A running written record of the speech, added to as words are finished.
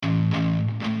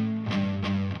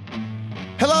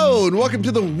Hello, and welcome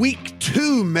to the Week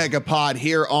 2 Megapod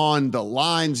here on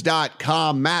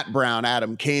thelines.com. Matt Brown,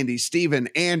 Adam Candy, Steven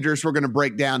Andrews. We're going to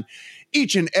break down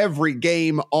each and every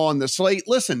game on the slate.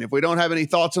 Listen, if we don't have any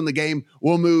thoughts on the game,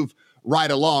 we'll move right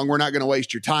along. We're not going to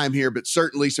waste your time here, but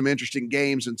certainly some interesting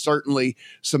games and certainly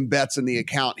some bets in the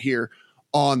account here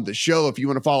on the show. If you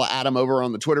want to follow Adam over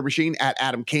on the Twitter machine, at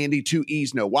Adam Candy, 2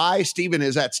 E's, no Y. Steven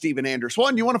is at Steven Andrews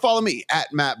 1. You want to follow me at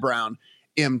Matt Brown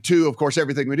M2. Of course,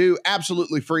 everything we do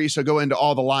absolutely free. So go into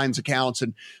all the Lines accounts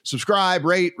and subscribe,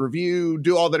 rate, review,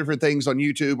 do all the different things on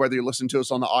YouTube, whether you're listening to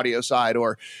us on the audio side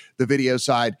or the video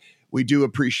side. We do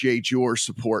appreciate your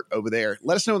support over there.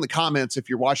 Let us know in the comments if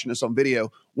you're watching us on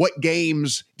video, what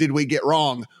games did we get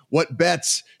wrong? What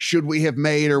bets should we have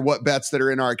made, or what bets that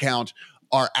are in our account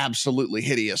are absolutely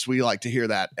hideous? We like to hear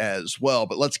that as well.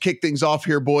 But let's kick things off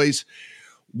here, boys,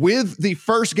 with the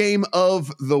first game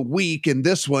of the week. And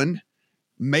this one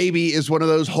maybe is one of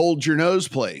those hold your nose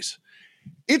plays.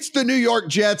 It's the New York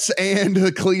Jets and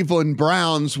the Cleveland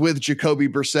Browns with Jacoby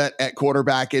Brissett at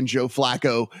quarterback and Joe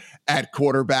Flacco at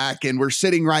quarterback. And we're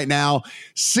sitting right now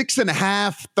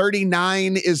 6.5,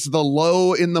 39 is the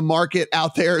low in the market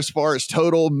out there as far as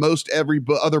total. Most every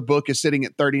other book is sitting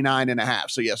at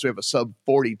 39.5. So yes, we have a sub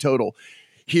 40 total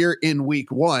here in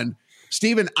week 1.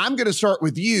 Steven, I'm going to start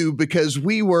with you because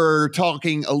we were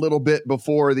talking a little bit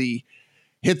before the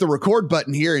hit the record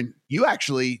button here, and you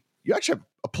actually have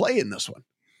a play in this one.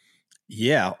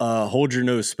 Yeah, hold your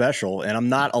nose special, and I'm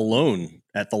not alone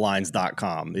at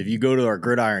thelines.com. If you go to our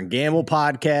Gridiron Gamble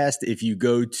podcast, if you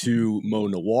go to Mo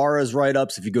Nawara's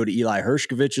write-ups, if you go to Eli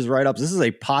Hershkovich's write-ups, this is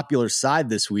a popular side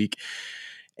this week,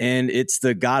 and it's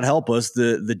the, God help us,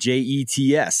 the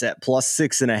JETS at plus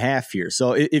 6.5 here.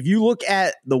 So if you look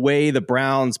at the way the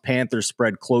Browns-Panthers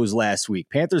spread closed last week,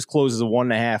 Panthers closed as a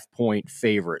 1.5 point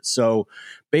favorite. So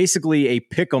basically a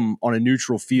pick 'em on a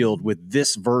neutral field with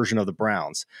this version of the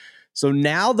Browns. So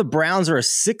now the Browns are a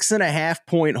 6.5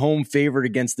 point home favorite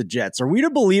against the Jets. Are we to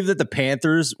believe that the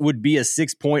Panthers would be a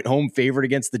 6 point home favorite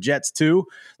against the Jets too?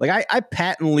 Like I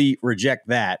patently reject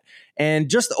that. And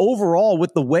just overall,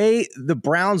 with the way the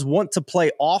Browns want to play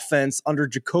offense under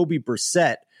Jacoby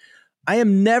Brissett, I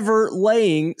am never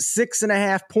laying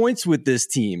 6.5 points with this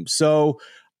team. So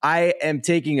I am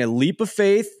taking a leap of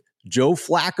faith. Joe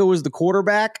Flacco is the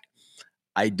quarterback.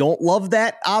 I don't love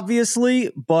that,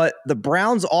 obviously, but the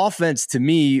Browns offense to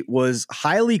me was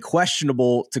highly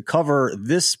questionable to cover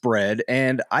this spread,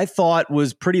 and I thought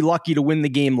was pretty lucky to win the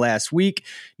game last week,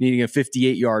 needing a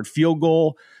 58-yard field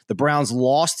goal. The Browns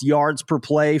lost yards per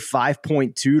play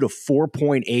 5.2 to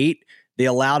 4.8. They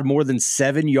allowed more than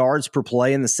 7 yards per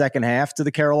play in the second half to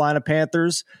the Carolina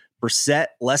Panthers. Brissett,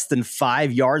 less than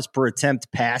 5 yards per attempt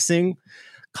passing.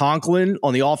 Conklin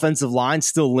on the offensive line,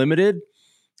 still limited.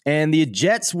 And the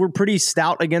Jets were pretty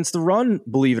stout against the run,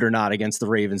 believe it or not, against the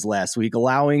Ravens last week,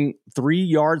 allowing 3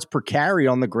 yards per carry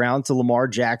on the ground to Lamar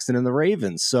Jackson and the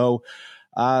Ravens. So,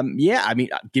 give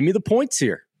me the points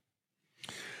here.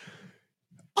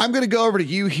 I'm going to go over to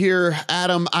you here,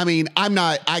 Adam.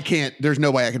 There's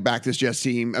no way I could back this Jets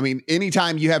team. I mean,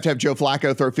 anytime you have to have Joe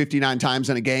Flacco throw 59 times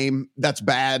in a game, that's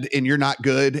bad and you're not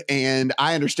good. And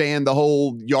I understand the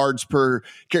whole yards per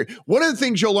carry. One of the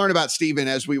things you'll learn about Steven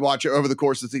as we watch it over the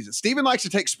course of the season, Steven likes to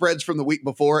take spreads from the week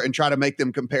before and try to make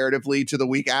them comparatively to the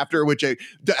week after, which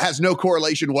has no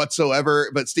correlation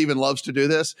whatsoever, but Steven loves to do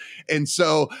this. And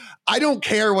so I don't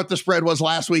care what the spread was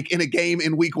last week in a game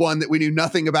in week 1 that we knew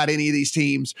nothing about any of these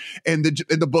teams. And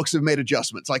the books have made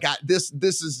adjustments. Like this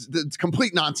is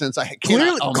complete nonsense.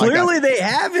 Clearly they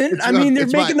haven't. They're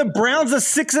making the Browns a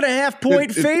 6.5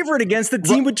 point favorite against the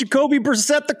team with Jacoby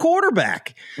Brissett, the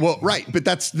quarterback. Well, right, but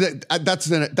that's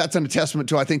an testament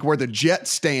to, I think, where the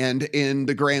Jets stand in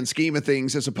the grand scheme of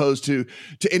things as opposed to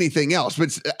anything else.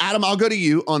 But Adam, I'll go to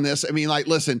you on this. I mean, like,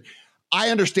 listen. I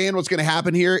understand what's going to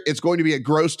happen here. It's going to be a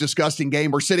gross, disgusting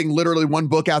game. We're sitting literally one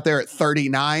book out there at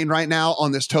 39 right now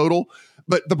on this total.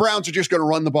 But the Browns are just going to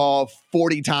run the ball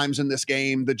 40 times in this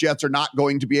game. The Jets are not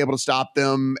going to be able to stop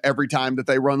them every time that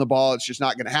they run the ball. It's just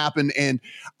not going to happen. And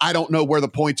I don't know where the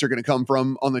points are going to come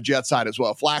from on the Jets side as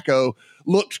well. Flacco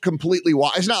looked completely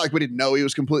washed. It's not like we didn't know he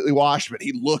was completely washed, but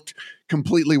he looked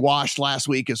completely washed last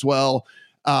week as well.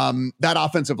 That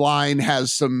offensive line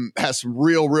has some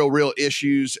real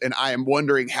issues, and I am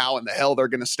wondering how in the hell they're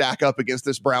going to stack up against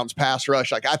this Browns pass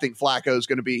rush. Like, I think Flacco is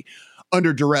going to be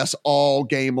under duress all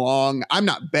game long. I'm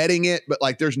not betting it, but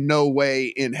like, there's no way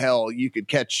in hell you could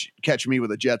catch me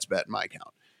with a Jets bet in my account.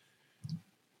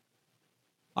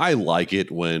 I like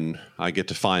it when I get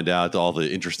to find out all the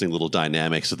interesting little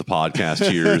dynamics of the podcast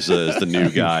here as the new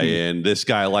guy. And this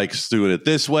guy likes doing it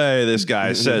this way. This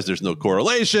guy says there's no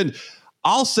correlation.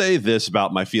 I'll say this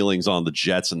about my feelings on the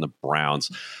Jets and the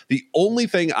Browns. The only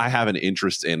thing I have an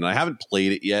interest in, and I haven't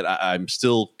played it yet, I'm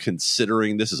still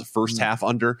considering this as a first half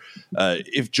under.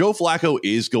 If Joe Flacco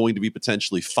is going to be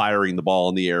potentially firing the ball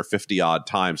in the air 50 odd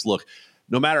times, look,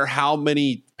 no matter how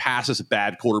many passes a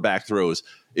bad quarterback throws,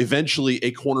 eventually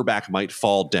a cornerback might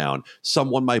fall down.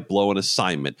 Someone might blow an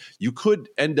assignment. You could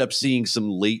end up seeing some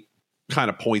late kind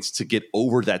of points to get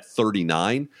over that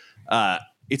 39.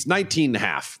 It's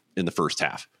 19.5 in the first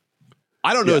half.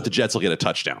 I don't know if the Jets will get a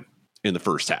touchdown in the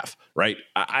first half, right?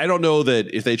 I don't know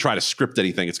that if they try to script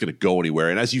anything, it's going to go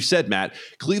anywhere. And as you said, Matt,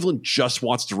 Cleveland just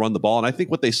wants to run the ball. And I think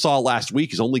what they saw last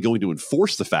week is only going to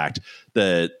enforce the fact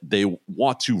that they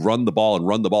want to run the ball and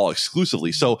run the ball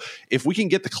exclusively. So if we can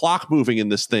get the clock moving in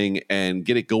this thing and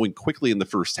get it going quickly in the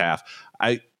first half,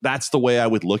 that's the way I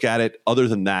would look at it. Other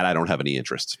than that, I don't have any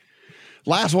interest.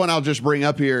 Last one I'll just bring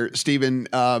up here, Stephen.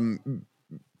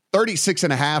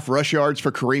 36.5 rush yards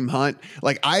for Kareem Hunt.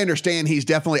 Like, I understand he's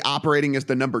definitely operating as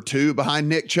the number 2 behind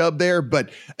Nick Chubb there. But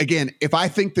again, if I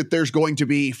think that there's going to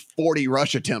be 40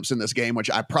 rush attempts in this game, which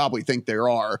I probably think there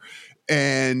are,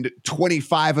 and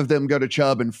 25 of them go to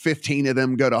Chubb and 15 of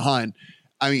them go to Hunt,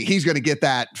 I mean, he's going to get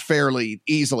that fairly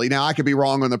easily. Now, I could be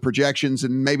wrong on the projections,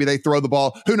 and maybe they throw the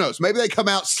ball. Who knows? Maybe they come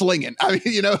out slinging. I mean,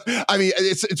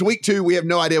 it's week 2. We have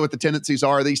no idea what the tendencies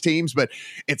are of these teams, but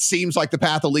it seems like the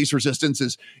path of least resistance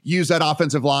is use that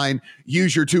offensive line,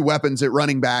 use your 2 weapons at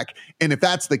running back. And if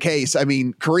that's the case, I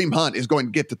mean, Kareem Hunt is going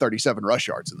to get to 37 rush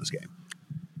yards in this game.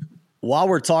 While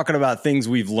we're talking about things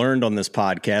we've learned on this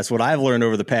podcast, what I've learned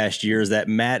over the past year is that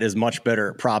Matt is much better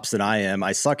at props than I am.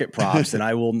 I suck at props, and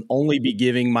I will only be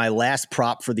giving my last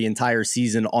prop for the entire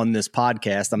season on this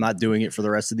podcast. I'm not doing it for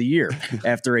the rest of the year.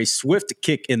 After a swift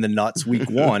kick in the nuts week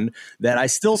 1, that I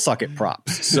still suck at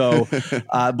props. So,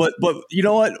 but you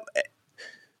know what?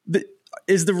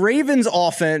 Is the Ravens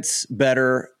offense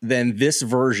better than this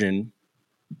version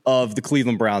of the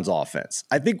Cleveland Browns offense?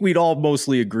 I think we'd all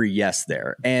mostly agree yes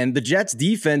there. And the Jets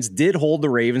defense did hold the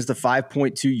Ravens to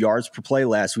 5.2 yards per play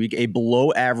last week, a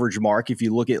below average mark if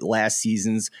you look at last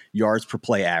season's yards per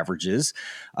play averages.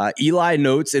 Eli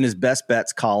notes in his best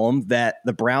bets column that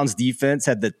the Browns defense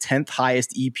had the 10th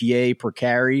highest EPA per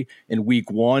carry in week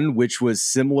 1, which was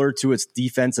similar to its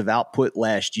defensive output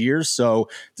last year. So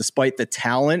despite the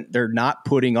talent, they're not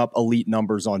putting up elite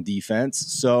numbers on defense.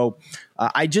 So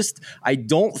I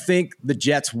don't think the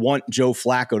Jets want Joe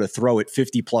Flacco to throw it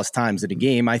 50 plus times in a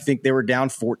game. I think they were down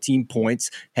 14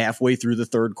 points halfway through the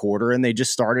third quarter, and they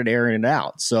just started airing it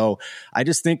out. So I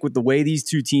just think with the way these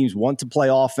two teams want to play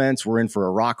offense, we're in for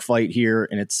a rock fight here,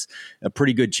 and it's a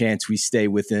pretty good chance we stay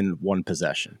within one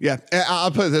possession. Yeah,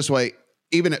 I'll put it this way.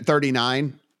 Even at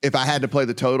 39, if I had to play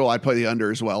the total, I'd play the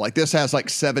under as well. Like, this has like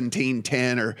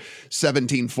 17-10 or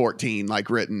 17-14 like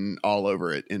written all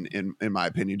over it in my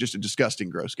opinion. Just a disgusting,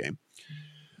 gross game.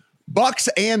 Bucks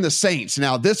and the Saints.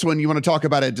 Now, this one, you want to talk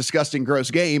about a disgusting, gross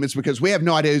game. It's because we have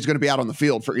no idea who's going to be out on the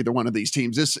field for either one of these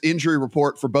teams. This injury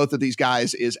report for both of these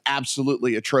guys is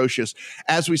absolutely atrocious.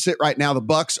 As we sit right now, the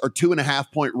Bucks are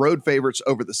 2.5-point road favorites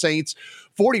over the Saints.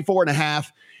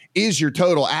 44.5 is your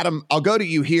total. Adam, I'll go to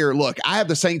you here. Look, I have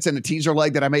the Saints in a teaser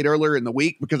leg that I made earlier in the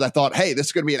week because I thought, hey, this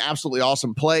is going to be an absolutely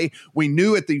awesome play. We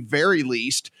knew at the very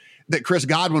least that Chris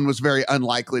Godwin was very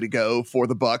unlikely to go for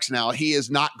the Bucks. Now, he is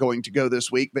not going to go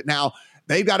this week, but now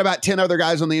they've got about 10 other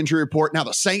guys on the injury report. Now,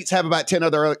 the Saints have about 10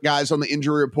 other guys on the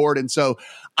injury report, and so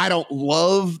I don't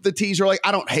love the teaser leg.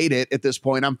 I don't hate it at this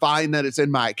point. I'm fine that it's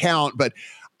in my account, but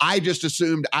I just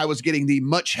assumed I was getting the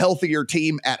much healthier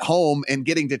team at home and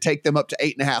getting to take them up to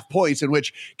 8.5 points, in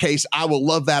which case I will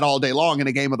love that all day long in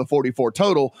a game of the 44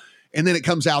 total. And then it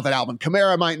comes out that Alvin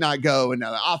Kamara might not go, and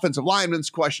now the offensive lineman's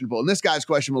questionable, and this guy's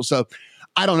questionable. So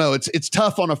I don't know. It's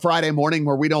tough on a Friday morning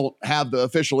where we don't have the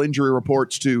official injury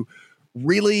reports to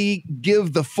really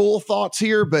give the full thoughts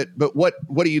here. But what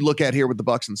do you look at here with the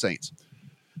Bucks and Saints?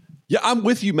 Yeah, I'm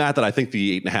with you, Matt, that I think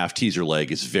the 8.5 teaser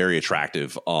leg is very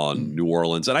attractive on New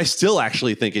Orleans. And I still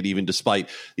actually think it, even despite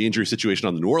the injury situation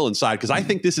on the New Orleans side, because I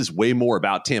think this is way more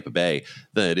about Tampa Bay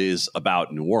than it is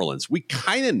about New Orleans. We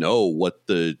kind of know what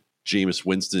the Jameis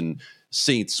Winston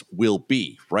Saints will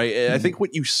be, right? And I think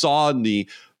what you saw in the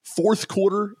fourth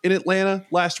quarter in Atlanta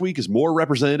last week is more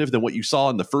representative than what you saw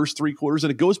in the first 3 quarters.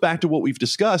 And it goes back to what we've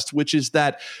discussed, which is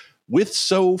that with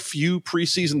so few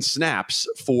preseason snaps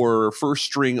for first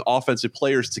string offensive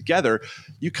players together,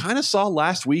 you kind of saw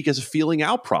last week as a feeling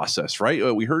out process,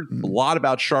 right? We heard a lot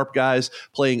about sharp guys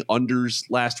playing unders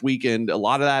last week, and a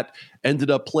lot of that ended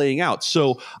up playing out.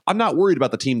 So I'm not worried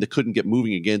about the team that couldn't get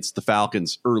moving against the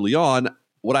Falcons early on.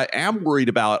 What I am worried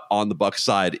about on the Bucs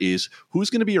side is who's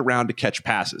going to be around to catch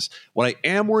passes. What I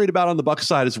am worried about on the Bucs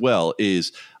side as well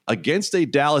is against a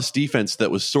Dallas defense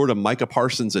that was sort of Micah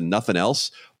Parsons and nothing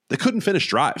else, they couldn't finish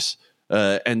drives.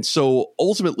 And so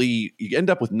ultimately, you end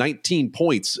up with 19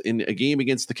 points in a game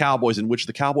against the Cowboys in which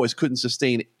the Cowboys couldn't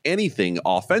sustain anything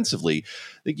offensively.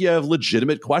 I think you have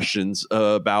legitimate questions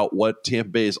about what Tampa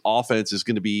Bay's offense is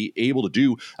going to be able to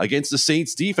do against the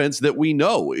Saints defense that we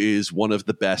know is one of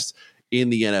the best in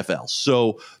the NFL.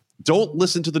 So don't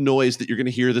listen to the noise that you're going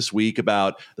to hear this week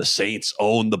about the Saints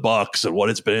own the Bucs and what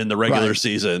it's been in the regular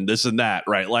season, this and that,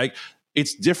 right? Like,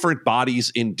 it's different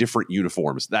bodies in different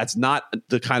uniforms. That's not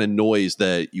the kind of noise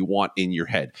that you want in your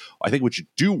head. I think what you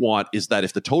do want is that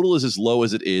if the total is as low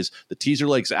as it is, the teaser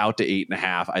leg's out to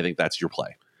 8.5. I think that's your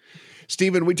play.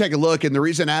 Steven, we take a look, and the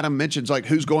reason Adam mentions like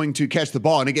who's going to catch the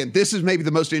ball, and again, this is maybe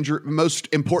the most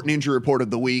important injury report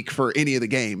of the week for any of the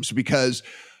games, because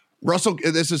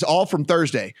this is all from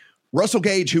Thursday. Russell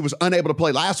Gage, who was unable to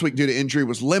play last week due to injury,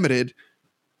 was limited.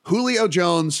 Julio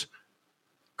Jones,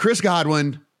 Chris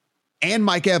Godwin, and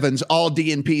Mike Evans, all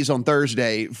DNPs on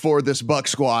Thursday for this Bucs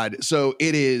squad. So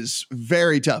it is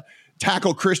very tough.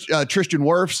 Tackle Tristan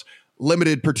Wirfs,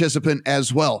 limited participant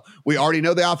as well. We already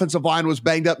know the offensive line was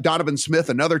banged up. Donovan Smith,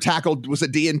 another tackle, was a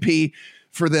DNP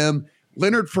for them.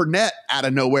 Leonard Fournette, out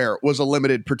of nowhere, was a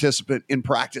limited participant in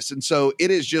practice. And so it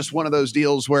is just one of those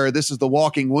deals where this is the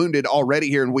walking wounded already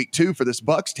here in week 2 for this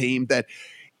Bucs team, that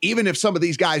even if some of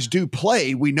these guys do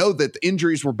play, we know that the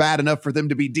injuries were bad enough for them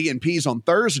to be DNPs on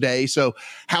Thursday. So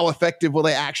how effective will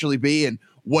they actually be? And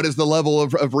what is the level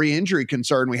of re-injury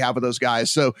concern we have with those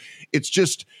guys? So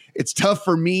it's tough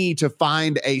for me to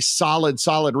find a solid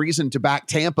reason to back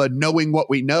Tampa, knowing what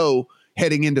we know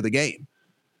heading into the game.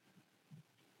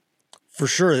 For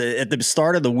sure. At the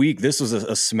start of the week, this was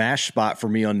a smash spot for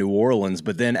me on New Orleans,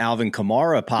 but then Alvin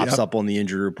Kamara pops up on the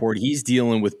injury report. He's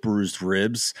dealing with bruised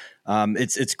ribs.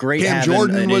 It's great having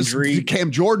an injury.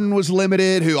 Cam Jordan was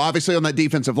limited, who obviously on that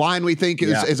defensive line we think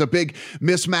is a big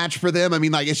mismatch for them. I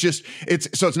mean, like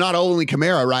it's not only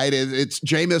Kamara, right? It's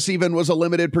Jameis even was a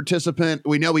limited participant.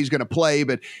 We know he's going to play,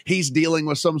 but he's dealing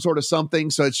with some sort of something.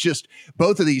 So it's just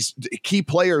both of these key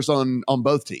players on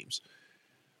both teams.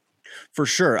 For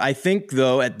sure. I think,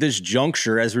 though, at this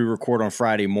juncture, as we record on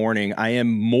Friday morning, I am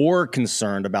more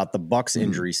concerned about the Bucs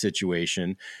injury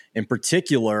situation, in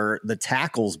particular, the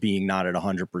tackles being not at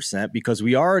 100%, because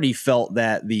we already felt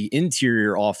that the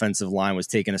interior offensive line was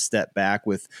taking a step back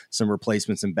with some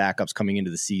replacements and backups coming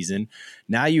into the season.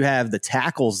 Now you have the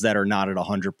tackles that are not at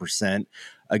 100%.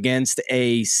 Against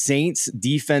a Saints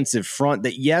defensive front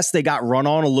that, yes, they got run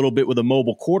on a little bit with a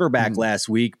mobile quarterback last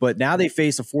week, but now they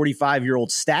face a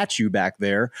 45-year-old statue back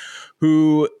there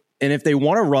who, and if they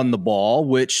want to run the ball,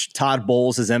 which Todd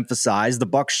Bowles has emphasized, the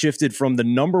Bucs shifted from the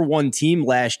number 1 team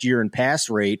last year in pass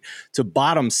rate to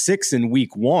bottom 6 in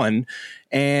week 1.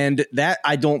 And that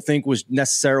I don't think was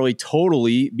necessarily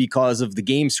totally because of the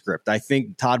game script. I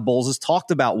think Todd Bowles has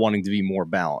talked about wanting to be more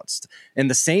balanced. And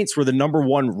the Saints were the number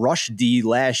 1 rush D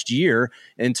last year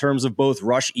in terms of both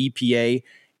rush EPA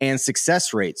and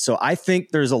success rate. So I think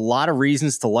there's a lot of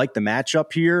reasons to like the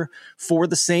matchup here for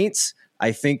the Saints.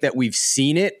 I think that we've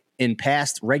seen it in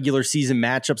past regular season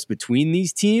matchups between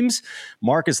these teams.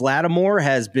 Marcus Lattimore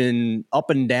has been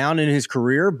up and down in his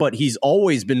career, but he's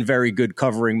always been very good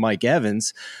covering Mike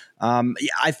Evans.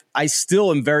 I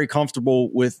still am very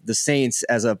comfortable with the Saints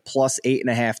as a plus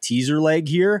 8.5 teaser leg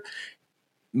here,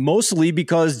 mostly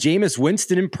because Jameis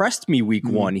Winston impressed me week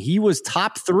 1. He was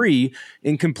top 3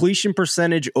 in completion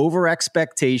percentage over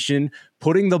expectation,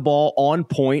 putting the ball on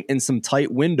point in some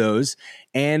tight windows.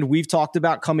 And we've talked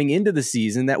about coming into the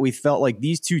season that we felt like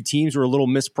these two teams were a little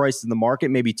mispriced in the market,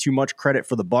 maybe too much credit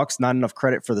for the Bucs, not enough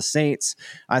credit for the Saints.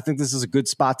 I think this is a good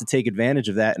spot to take advantage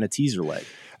of that in a teaser leg.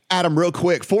 Adam, real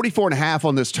quick, 44.5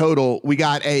 on this total. We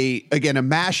got a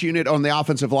mash unit on the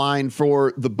offensive line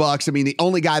for the Bucs. I mean, the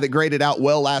only guy that graded out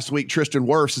well last week, Tristan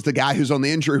Wirfs, is the guy who's on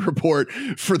the injury report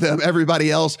for them.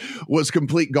 Everybody else was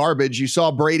complete garbage. You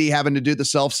saw Brady having to do the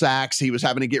self-sacks. He was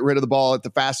having to get rid of the ball at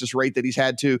the fastest rate that he's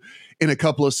had to in a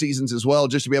couple of seasons as well,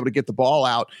 just to be able to get the ball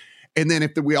out. And then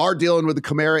if we are dealing with the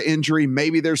Kamara injury,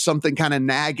 maybe there's something kind of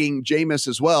nagging Jameis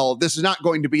as well. This is not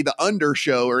going to be the under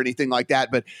show or anything like that.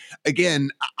 But again,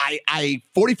 I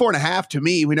 44.5 to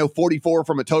me, we know 44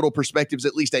 from a total perspective is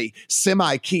at least a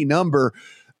semi-key number.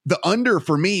 The under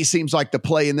for me seems like the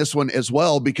play in this one as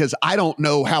well, because I don't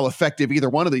know how effective either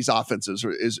one of these offenses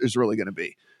is really going to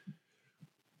be.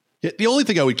 Yeah, the only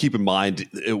thing I would keep in mind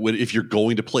if you're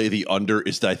going to play the under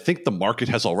is that I think the market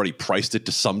has already priced it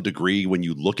to some degree when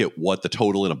you look at what the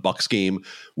total in a Bucs game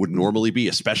would normally be,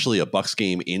 especially a Bucs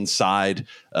game inside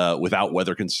without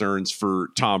weather concerns for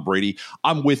Tom Brady.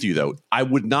 I'm with you, though. I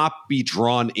would not be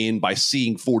drawn in by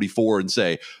seeing 44 and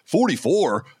say,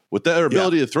 44 with their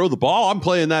ability to throw the ball, I'm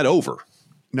playing that over.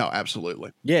 No,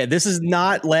 absolutely. Yeah, this is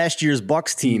not last year's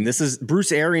Bucs team. This is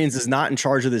Bruce Arians is not in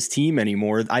charge of this team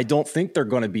anymore. I don't think they're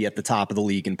going to be at the top of the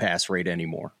league in pass rate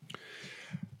anymore.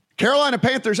 Carolina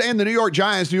Panthers and the New York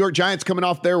Giants. New York Giants coming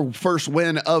off their first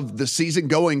win of the season,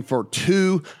 going for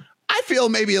 2. I feel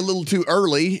maybe a little too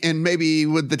early, and maybe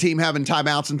with the team having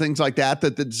timeouts and things like that,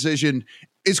 that the decision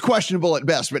is questionable at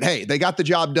best. But hey, they got the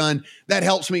job done. That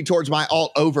helps me towards my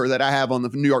alt over that I have on the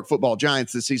New York Football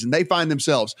Giants this season. They find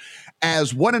themselves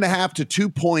as 1.5 to 2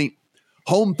 point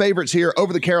home favorites here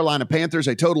over the Carolina Panthers,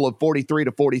 a total of 43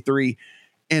 to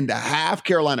 43.5.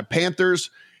 Carolina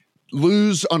Panthers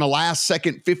lose on a last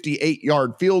second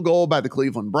 58-yard field goal by the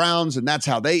Cleveland Browns, and that's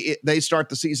how they start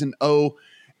the season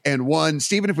 0-1.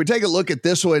 Stephen, if we take a look at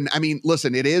this one, I mean,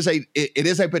 listen, it is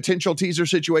a potential teaser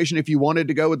situation if you wanted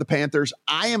to go with the Panthers.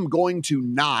 I am going to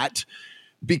not,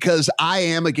 because I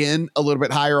am, again, a little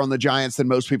bit higher on the Giants than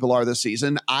most people are this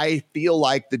season. I feel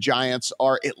like the Giants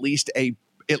are at least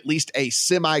a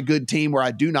semi-good team, where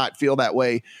I do not feel that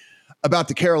way about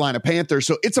the Carolina Panthers.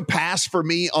 So it's a pass for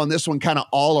me on this one, kind of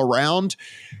all around.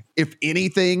 If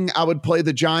anything, I would play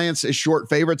the Giants as short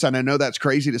favorites. And I know that's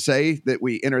crazy to say that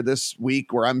we enter this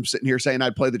week where I'm sitting here saying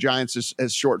I'd play the Giants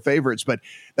as short favorites, but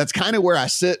that's kind of where I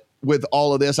sit with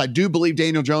all of this. I do believe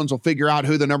Daniel Jones will figure out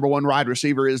who the number one wide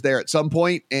receiver is there at some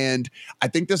point, and I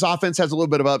think this offense has a little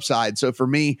bit of upside. So for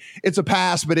me, it's a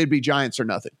pass, but it'd be Giants or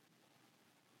nothing.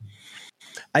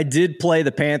 I did play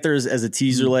the Panthers as a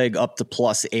teaser leg up to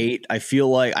 +8. I feel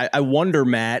like I wonder,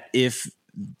 Matt, if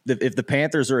the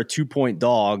Panthers are a 2-point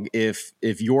dog, if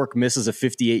York misses a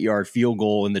 58-yard field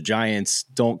goal and the Giants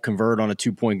don't convert on a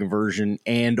 2-point conversion,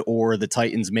 and or the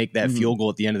Titans make that field goal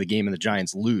at the end of the game and the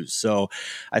Giants lose. So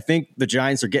I think the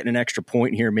Giants are getting an extra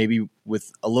point here, maybe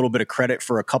with a little bit of credit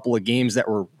for a couple of games that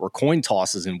were coin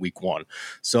tosses in week 1.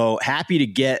 So happy to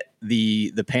get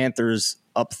the Panthers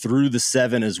up through the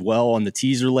 7 as well on the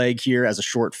teaser leg here as a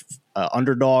short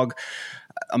underdog.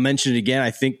 I mentioned it again.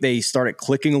 I think they started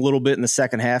clicking a little bit in the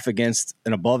second half against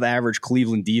an above average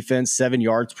Cleveland defense, 7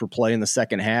 yards per play in the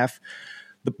second half.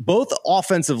 Both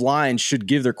offensive lines should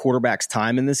give their quarterbacks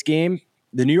time in this game.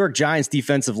 The New York Giants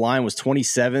defensive line was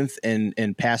 27th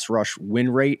in pass rush win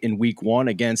rate in week 1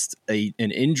 against an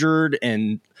injured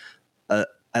and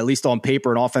at least on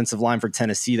paper, an offensive line for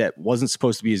Tennessee that wasn't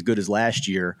supposed to be as good as last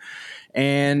year.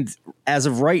 And as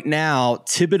of right now,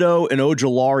 Thibodeau and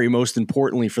Ojulari, most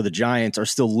importantly for the Giants, are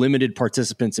still limited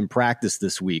participants in practice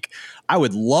this week. I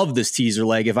would love this teaser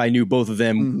leg if I knew both of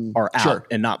them are out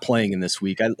and not playing in this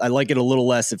week. I like it a little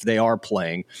less if they are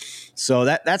playing. So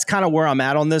that's kind of where I'm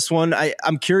at on this one.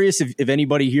 I'm curious if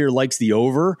anybody here likes the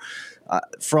over.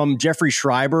 From Jeffrey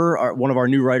Schreiber, one of our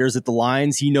new writers at the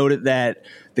Lines, he noted that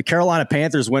the Carolina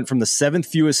Panthers went from the 7th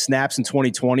fewest snaps in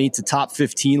 2020 to top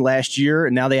 15 last year,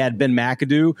 and now they had Ben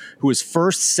McAdoo, who was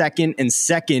first, second, and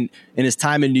second in his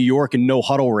time in New York in no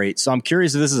huddle rate. So I'm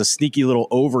curious if this is a sneaky little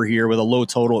over here with a low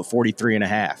total at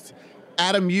 43.5.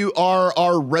 Adam, you are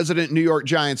our resident New York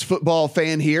Giants football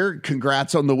fan here.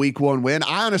 Congrats on the week 1 win.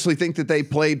 I honestly think that they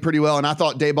played pretty well, and I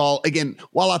thought Daboll, again,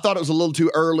 while I thought it was a little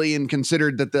too early and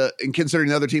considering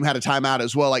the other team had a timeout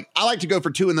as well, like I like to go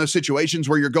for 2 in those situations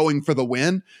where you're going for the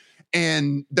win,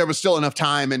 and there was still enough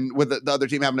time, and with the other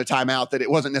team having a timeout, that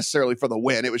it wasn't necessarily for the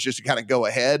win. It was just to kind of go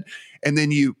ahead, and then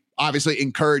you obviously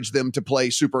encourage them to play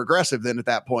super aggressive then at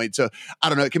that point. So I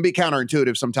don't know. It can be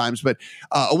counterintuitive sometimes, but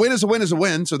a win is a win is a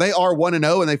win. So they are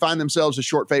 1-0 and they find themselves as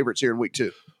short favorites here in week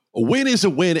 2. A win is a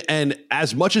win. And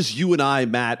as much as you and I,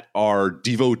 Matt, are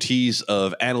devotees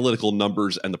of analytical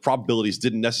numbers and the probabilities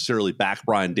didn't necessarily back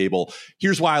Brian Daboll,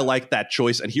 here's why I like that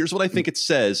choice. And here's what I think it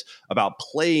says about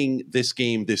playing this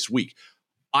game this week.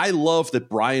 I love that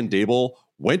Brian Daboll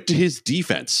went to his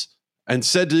defense and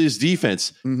said to his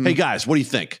defense, hey guys, what do you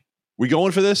think? We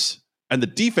going for this? And the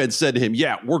defense said to him,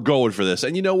 yeah, we're going for this.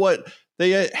 And you know what?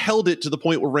 They held it to the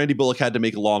point where Randy Bullock had to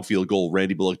make a long field goal.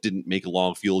 Randy Bullock didn't make a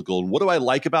long field goal. And what do I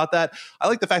like about that? I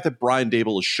like the fact that Brian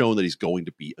Daboll has shown that he's going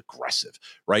to be aggressive,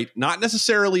 right? Not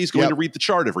necessarily he's going to read the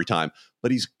chart every time,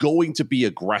 but he's going to be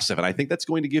aggressive. And I think that's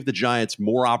going to give the Giants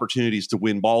more opportunities to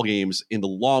win ball games in the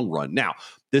long run. Now,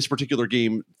 this particular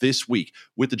game this week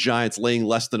with the Giants laying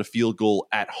less than a field goal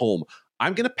at home,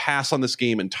 I'm going to pass on this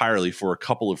game entirely for a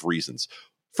couple of reasons.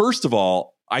 First of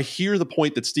all, I hear the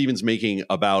point that Steven's making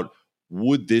about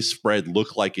would this spread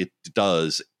look like it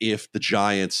does if the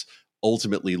Giants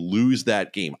ultimately lose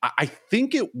that game? I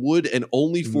think it would, and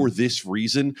only for this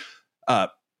reason.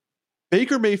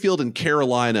 Baker Mayfield and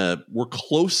Carolina were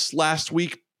close last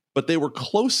week, but they were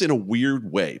close in a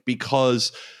weird way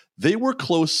because they were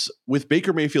close with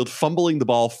Baker Mayfield fumbling the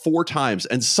ball 4 times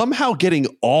and somehow getting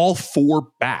all 4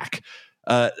 back.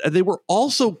 They were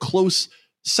also close,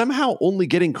 somehow only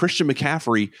getting Christian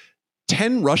McCaffrey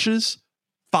 10 rushes,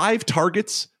 5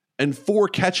 targets, and 4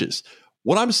 catches.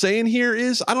 What I'm saying here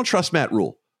is I don't trust Matt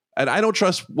Rule. And I don't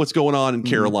trust what's going on in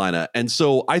Carolina. And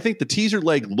so I think the teaser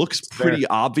leg looks pretty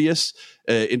obvious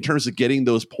in terms of getting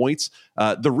those points.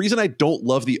 The reason I don't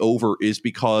love the over is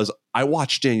because I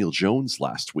watched Daniel Jones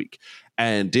last week.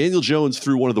 And Daniel Jones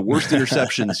threw one of the worst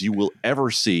interceptions you will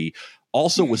ever see.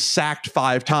 Also was sacked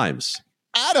 5 times.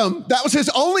 Adam, that was his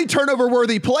only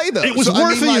turnover-worthy play, though. It was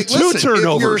worthy of 2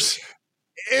 turnovers.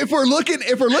 If we're looking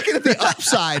at the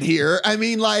upside here, I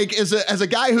mean, like as a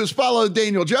guy who's followed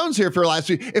Daniel Jones here for last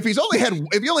week, if he only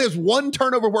has 1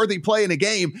 turnover worthy play in a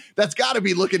game, that's got to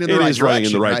be looking in the right direction. It is running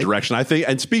in the right direction, I think.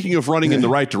 And speaking of running in the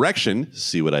right direction,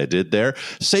 see what I did there?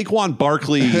 Saquon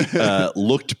Barkley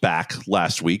looked back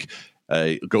last week.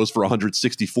 Goes for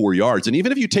 164 yards. And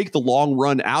even if you take the long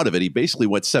run out of it, he basically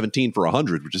went 17 for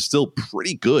 100, which is still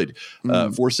pretty good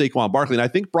for Saquon Barkley. And I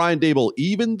think Brian Daboll,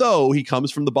 even though he comes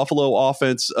from the Buffalo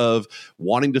offense of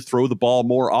wanting to throw the ball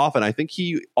more often, I think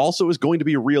he also is going to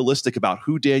be realistic about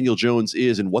who Daniel Jones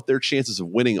is and what their chances of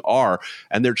winning are.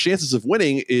 And their chances of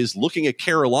winning is looking at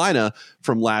Carolina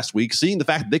from last week, seeing the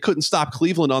fact that they couldn't stop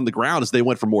Cleveland on the ground as they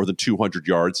went for more than 200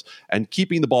 yards and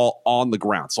keeping the ball on the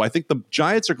ground. So I think the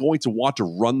Giants are going to want to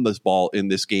run this ball in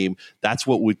this game. That's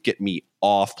what would get me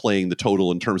off playing the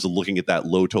total in terms of looking at that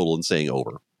low total and saying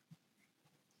over.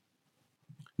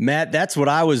 Matt, that's what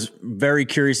I was very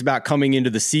curious about coming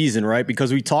into the season, right?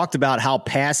 Because we talked about how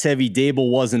pass-heavy Daboll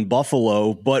was in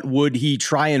Buffalo, but would he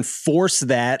try and force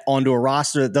that onto a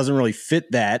roster that doesn't really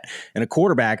fit that and a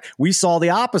quarterback? We saw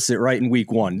the opposite, right, in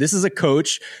week 1. This is a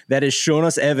coach that has shown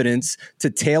us evidence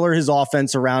to tailor his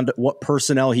offense around what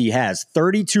personnel he has.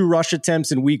 32 rush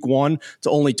attempts in week 1 to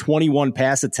only 21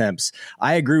 pass attempts.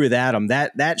 I agree with Adam.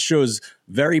 That shows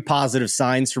very positive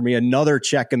signs for me. Another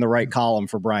check in the right column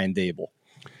for Brian Daboll.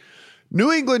 New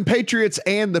England Patriots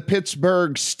and the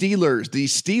Pittsburgh Steelers. The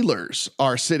Steelers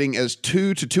are sitting as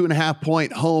 2 to 2.5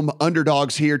 point home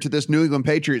underdogs here to this New England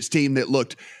Patriots team that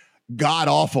looked god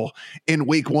awful in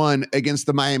week 1 against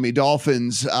the Miami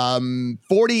Dolphins.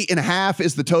 40.5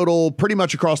 is the total pretty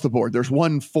much across the board. There's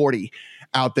 140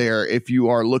 out there if you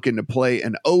are looking to play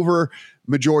an over.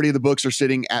 Majority of the books are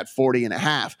sitting at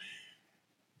 40.5.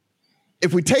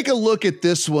 If we take a look at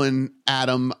this one,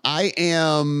 Adam,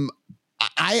 I'm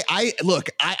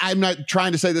not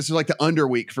trying to say this is like the under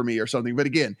week for me or something, but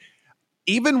again,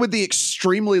 even with the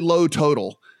extremely low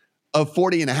total of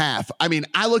 40.5, I mean,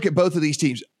 I look at both of these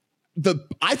teams.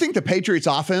 I think the Patriots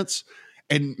offense,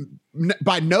 and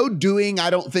by no doing,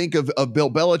 I don't think of Bill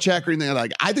Belichick or anything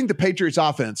like that. I think the Patriots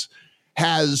offense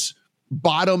has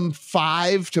bottom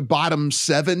 5 to bottom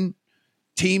 7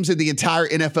 teams in the entire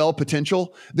NFL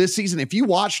potential this season. If you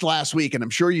watched last week, and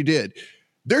I'm sure you did,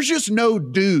 there's just no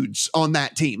dudes on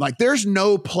that team. Like there's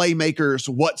no playmakers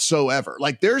whatsoever.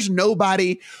 Like there's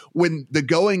nobody when the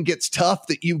going gets tough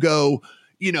that you go,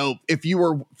 you know, if you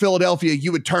were Philadelphia,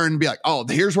 you would turn and be like, oh,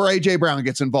 here's where AJ Brown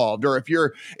gets involved. Or if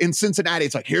you're in Cincinnati,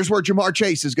 it's like, here's where Jamar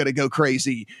Chase is going to go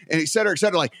crazy, and et cetera, et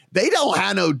cetera. Like they don't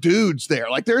have no dudes there.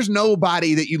 Like there's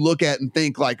nobody that you look at and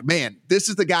think like, man, this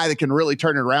is the guy that can really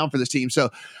turn it around for this team. So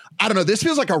I don't know. This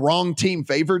feels like a wrong team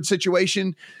favored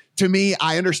situation. To me,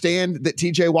 I understand that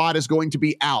TJ Watt is going to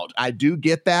be out. I do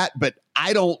get that, but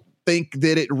I don't think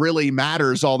that it really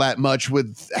matters all that much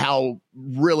with how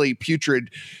really putrid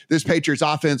this Patriots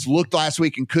offense looked last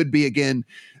week and could be again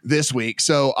this week.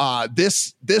 So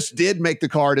this did make the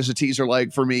card as a teaser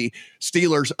leg for me.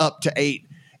 Steelers up to 8.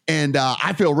 And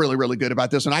I feel really, really good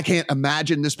about this. And I can't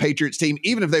imagine this Patriots team,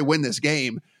 even if they win this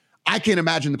game, I can't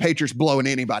imagine the Patriots blowing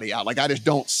anybody out. Like I just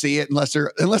don't see it unless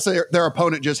their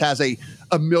opponent just has a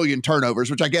million turnovers,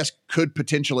 which I guess could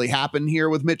potentially happen here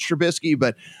with Mitch Trubisky,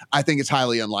 but I think it's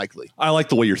highly unlikely. I like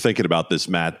the way you're thinking about this,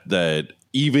 Matt, that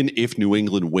even if New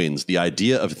England wins, the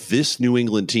idea of this New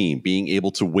England team being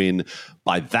able to win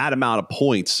by that amount of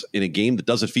points in a game that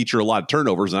doesn't feature a lot of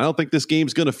turnovers, and I don't think this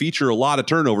game's going to feature a lot of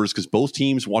turnovers because both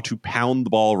teams want to pound the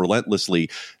ball relentlessly.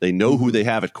 They know who they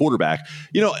have at quarterback.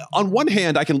 You know, on one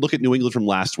hand, I can look at New England from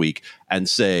last week and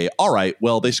say, all right,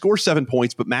 well, they score 7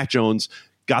 points, but Mac Jones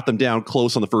got them down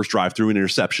close on the first drive through an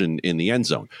interception in the end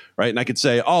zone, right? And I could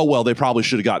say, oh, well, they probably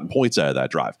should have gotten points out of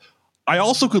that drive. I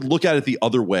also could look at it the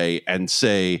other way and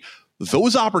say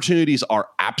those opportunities are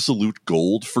absolute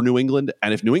gold for New England.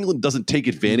 And if New England doesn't take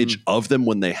advantage of them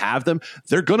when they have them,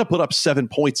 they're going to put up 7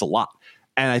 points a lot.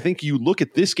 And I think you look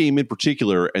at this game in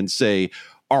particular and say,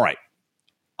 all right,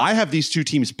 I have these two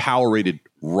teams power rated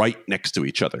right next to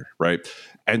each other, right?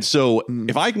 And so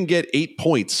if I can get 8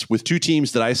 points with two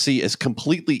teams that I see as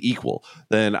completely equal,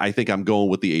 then I think I'm going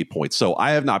with the 8 points. So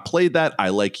I have not played that. I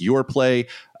like your play.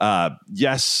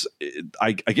 Yes,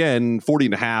 again,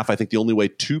 40.5. I think the only way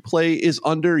to play is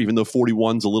under, even though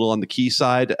 41's a little on the key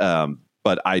side.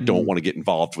 But I don't want to get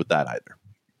involved with that either.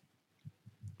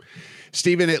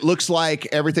 Steven, it looks like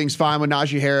everything's fine with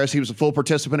Najee Harris. He was a full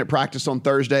participant at practice on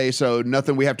Thursday, so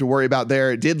nothing we have to worry about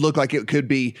there. It did look like it could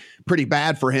be pretty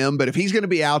bad for him, but if he's going to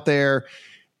be out there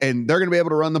and they're going to be able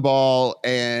to run the ball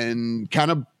and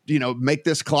kind of, make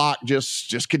this clock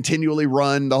just continually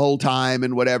run the whole time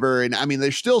and whatever. And I mean,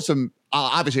 there's still some,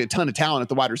 obviously a ton of talent at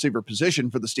the wide receiver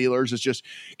position for the Steelers. It's just,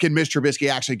 can Mitch Trubisky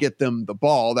actually get them the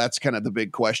ball? That's kind of the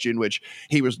big question, which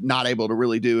he was not able to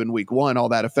really do in week one all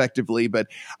that effectively. But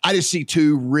I just see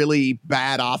two really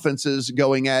bad offenses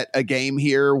going at a game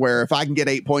here where if I can get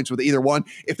 8 points with either one,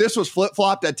 if this was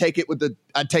flip-flopped, I'd take it with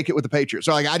the Patriots.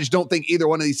 So I just don't think either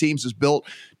one of these teams is built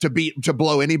to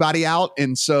blow anybody out.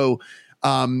 And so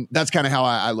that's kind of how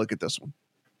I look at this one.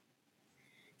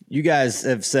 You guys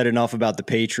have said enough about the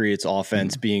Patriots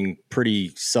offense being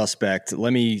pretty suspect.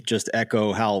 Let me just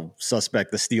echo how suspect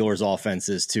the Steelers offense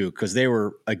is too, because they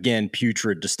were, again,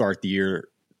 putrid to start the year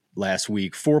last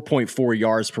week. 4.4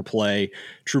 yards per play.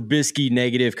 Trubisky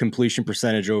negative completion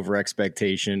percentage over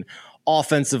expectation.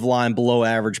 Offensive line below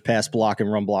average pass block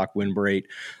and run block win rate.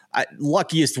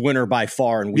 Luckiest winner by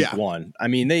far in week one. I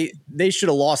mean, they should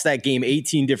have lost that game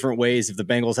 18 different ways if the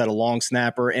Bengals had a long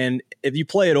snapper. And if you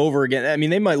play it over again, I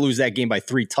mean, they might lose that game by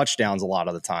 3 touchdowns a lot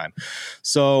of the time.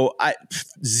 So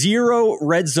 0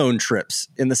 red zone trips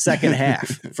in the second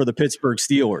half for the Pittsburgh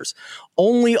Steelers.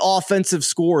 Only offensive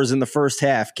scores in the first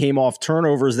half came off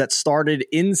turnovers that started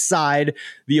inside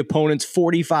the opponent's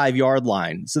 45-yard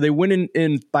line. So they went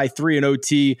in by 3 in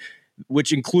OT,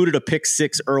 which included a pick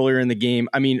 6 earlier in the game.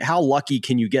 I mean, how lucky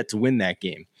can you get to win that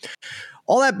game?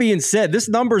 All that being said, this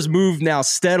number's moved now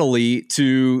steadily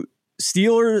to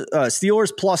Steelers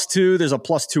 +2. There's a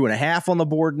 +2.5 on the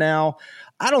board now.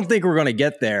 I don't think we're going to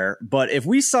get there, but if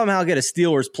we somehow get a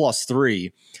Steelers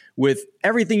 +3 with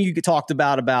everything you talked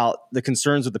about the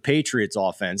concerns with the Patriots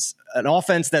offense, an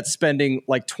offense that's spending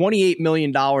like $28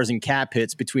 million in cap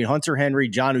hits between Hunter Henry,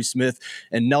 Jonnu Smith,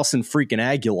 and Nelson freaking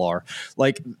Aguilar.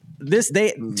 Like this,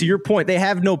 to your point, they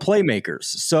have no playmakers.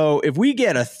 So if we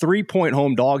get a 3-point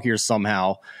home dog here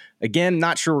somehow, again,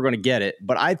 not sure we're going to get it,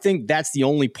 but I think that's the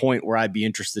only point where I'd be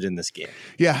interested in this game.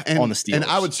 Yeah, on the Steelers. And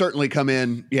I would certainly come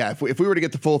in. Yeah, if we were to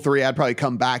get the full 3, I'd probably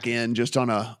come back in just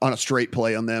on a straight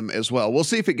play on them as well. We'll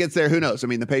see if it gets there. Who knows? I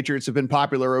mean, the Patriots have been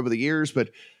popular over the years, but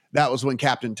that was when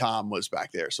Captain Tom was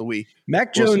back there. So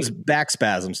Mac Jones back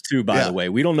spasms too, by the way.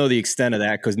 We don't know the extent of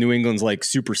that because New England's like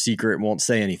super secret and won't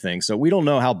say anything. So we don't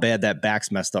know how bad that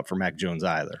back's messed up for Mac Jones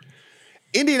either.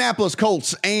 Indianapolis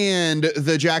Colts and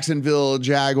the Jacksonville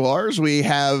Jaguars. We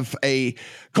have a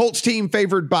Colts team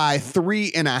favored by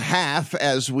 3.5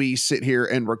 as we sit here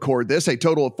and record this, a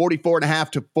total of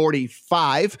 44.5 to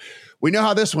 45. We know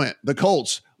how this went. The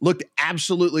Colts looked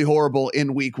absolutely horrible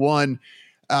in week one.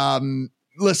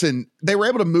 Listen, they were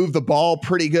able to move the ball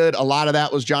pretty good. A lot of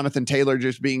that was Jonathan Taylor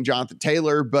just being Jonathan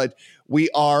Taylor, but we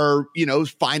are,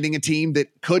 finding a team that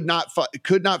could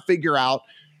not figure out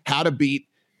how to beat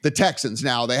the Texans.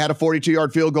 Now, they had a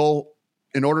 42-yard field goal.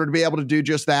 In order to be able to do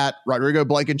just that, Rodrigo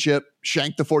Blankenship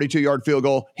shanked the 42-yard field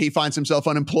goal. He finds himself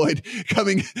unemployed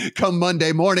come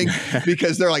Monday morning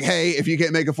because they're like, hey, if you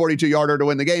can't make a 42-yarder to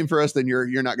win the game for us, then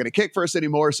you're not going to kick for us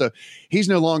anymore. So he's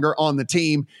no longer on the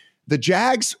team. The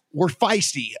Jags were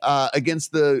feisty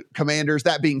against the Commanders.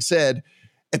 That being said,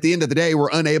 at the end of the day,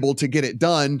 we're unable to get it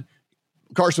done.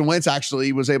 Carson Wentz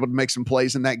actually was able to make some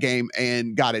plays in that game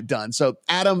and got it done. So,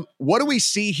 Adam, what do we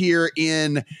see here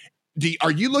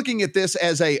are you looking at this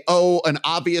as an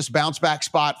obvious bounce back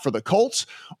spot for the Colts?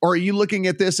 Or are you looking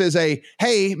at this as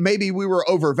hey, maybe we were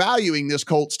overvaluing this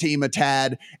Colts team a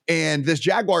tad and this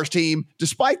Jaguars team,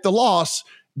 despite the loss,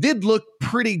 did look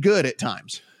pretty good at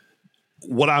times?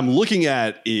 What I'm looking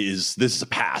at is this is a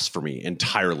pass for me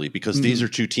entirely because these are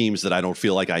two teams that I don't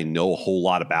feel like I know a whole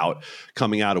lot about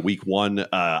coming out of week one.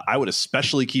 I would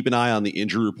especially keep an eye on the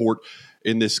injury report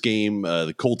in this game.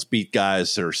 The Colts beat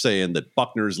guys that are saying that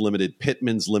Buckner's limited,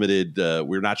 Pittman's limited.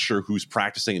 We're not sure who's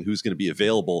practicing and who's going to be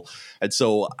available. And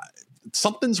so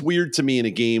something's weird to me in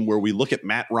a game where we look at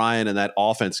Matt Ryan and that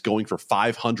offense going for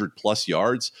 500 plus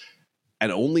yards.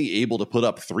 and only able to put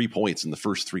up 3 points in the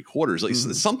first 3 quarters. Like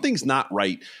something's not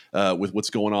right with what's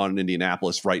going on in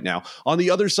Indianapolis right now. On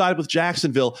the other side with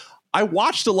Jacksonville, I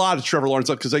watched a lot of Trevor Lawrence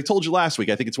because I told you last week,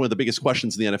 I think it's one of the biggest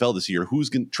questions in the NFL this year. Who's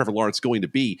Trevor Lawrence going to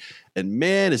be? And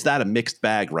man, is that a mixed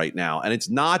bag right now. And it's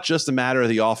not just a matter of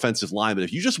the offensive line, but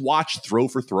if you just watch throw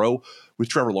for throw with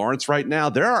Trevor Lawrence right now,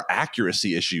 there are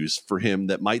accuracy issues for him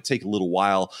that might take a little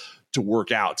while to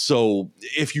work out. So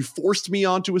if you forced me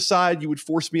onto a side, you would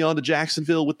force me onto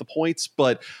Jacksonville with the points,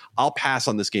 but I'll pass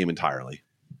on this game entirely.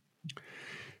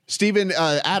 Stephen,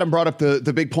 Adam brought up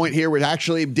the big point here, which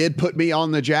actually did put me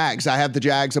on the Jags. I have the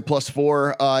Jags a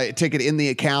 +4 ticket in the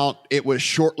account. It was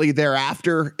shortly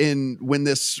thereafter when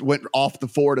this went off the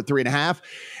 4 to 3.5.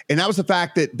 And that was the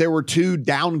fact that there were 2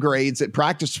 downgrades at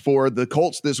practice for the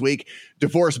Colts this week.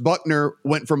 DeForest Buckner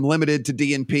went from limited to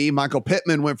DNP. Michael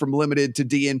Pittman went from limited to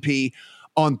DNP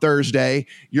on Thursday.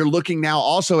 You're looking now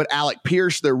also at Alec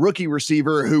Pierce, their rookie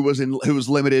receiver, who was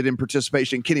limited in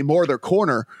participation. Kenny Moore, their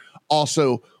corner,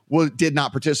 also did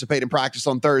not participate in practice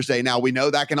on Thursday. Now, we know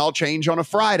that can all change on a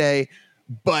Friday,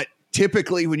 but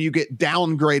typically when you get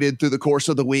downgraded through the course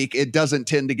of the week, it doesn't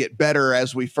tend to get better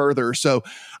as we further. So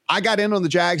I got in on the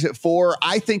Jags at 4.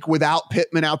 I think without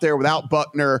Pittman out there, without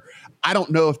Buckner, I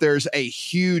don't know if there's a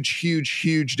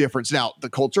huge difference. Now, the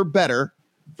Colts are better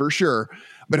for sure,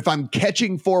 but if I'm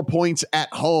catching 4 points at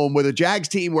home with a Jags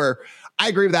team where I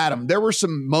agree with Adam, there were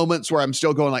some moments where I'm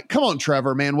still going like, come on,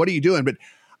 Trevor, man, what are you doing? But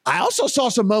I also saw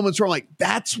some moments where I'm like,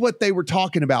 that's what they were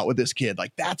talking about with this kid.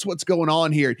 Like, that's what's going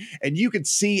on here. And you could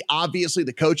see, obviously,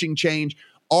 the coaching change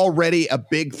already a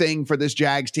big thing for this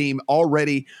Jags team,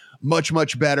 already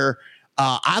much better.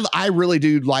 I really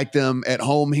do like them at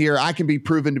home here. I can be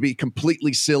proven to be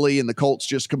completely silly and the Colts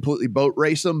just completely boat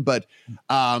race them, but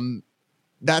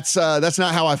that's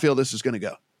not how I feel this is going to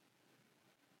go.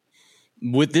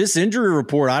 With this injury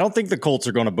report, I don't think the Colts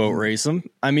are going to boat race them.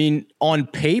 I mean, on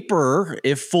paper,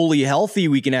 if fully healthy,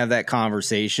 we can have that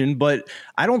conversation, but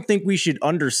I don't think we should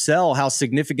undersell how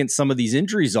significant some of these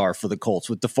injuries are for the Colts,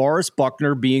 with DeForest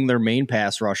Buckner being their main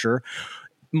pass rusher.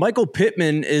 Michael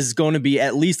Pittman is going to be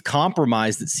at least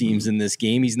compromised, it seems, in this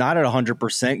game. He's not at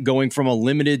 100%, going from a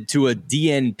limited to a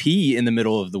DNP in the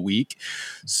middle of the week.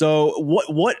 So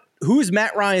who's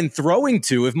Matt Ryan throwing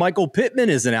to if Michael Pittman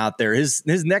isn't out there? His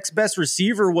next best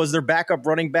receiver was their backup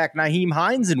running back, Nyheim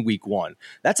Hines, in week 1.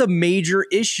 That's a major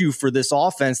issue for this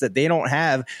offense, that they don't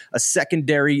have a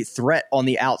secondary threat on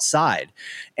the outside.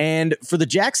 And for the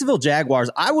Jacksonville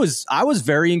Jaguars, I was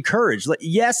very encouraged.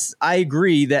 Yes, I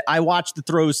agree that I watched the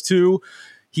throws too.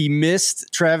 He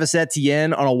missed Travis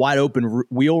Etienne on a wide open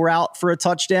wheel route for a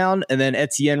touchdown, and then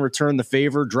Etienne returned the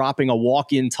favor, dropping a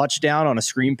walk-in touchdown on a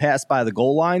screen pass by the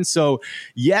goal line. So,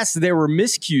 yes, there were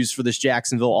miscues for this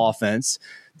Jacksonville offense.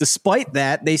 Despite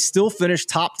that, they still finished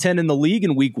top 10 in the league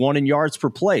in week 1 in yards per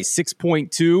play, 6.2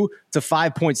 to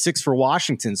 5.6 for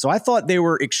Washington. So I thought they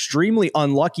were extremely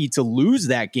unlucky to lose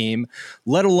that game,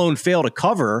 let alone fail to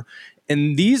cover.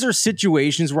 And these are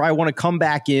situations where I want to come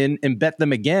back in and bet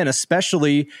them again,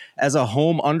 especially as a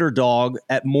home underdog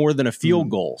at more than a field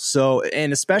goal. So,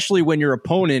 and especially when your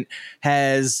opponent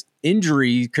has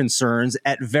injury concerns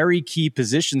at very key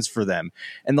positions for them.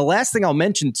 And the last thing I'll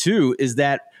mention too is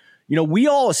that, you know, we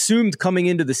all assumed coming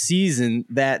into the season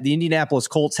that the Indianapolis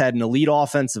Colts had an elite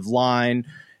offensive line,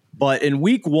 but in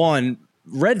week 1,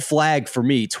 red flag for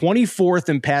me, 24th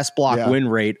in pass block win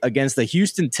rate against the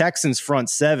Houston Texans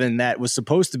front 7 that was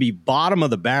supposed to be bottom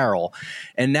of the barrel.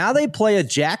 And now they play a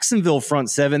Jacksonville front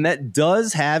 7 that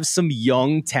does have some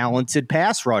young, talented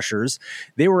pass rushers.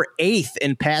 They were 8th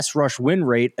in pass rush win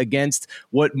rate against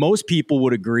what most people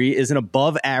would agree is an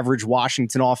above average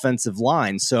Washington offensive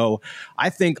line. So I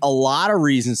think a lot of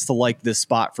reasons to like this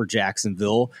spot for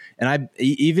Jacksonville. And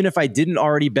even if I didn't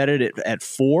already bet it at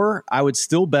 4, I would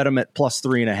still bet them at plus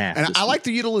 3.5. And I like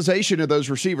the utilization of those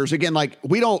receivers. Again, like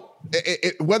we don't,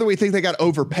 whether we think they got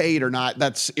overpaid or not,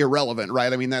 that's irrelevant,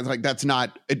 right? I mean, that's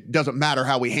not, it doesn't matter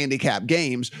how we handicap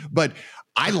games, but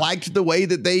I liked the way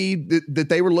that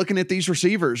they were looking at these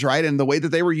receivers, right? And the way that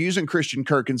they were using Christian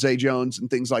Kirk and Zay Jones and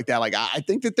things like that. Like, I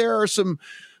think that there are some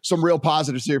real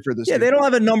positives here for this. Yeah, team. They don't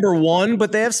have a number 1,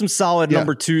 but they have some solid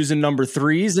number 2s and number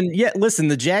 3s. And yet, listen,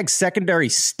 the Jags secondary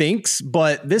stinks,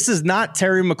 but this is not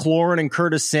Terry McLaurin and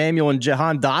Curtis Samuel and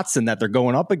Jahan Dotson that they're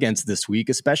going up against this week,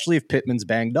 especially if Pittman's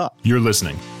banged up. You're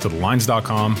listening to the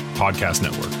Lines.com podcast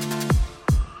network.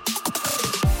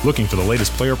 Looking for the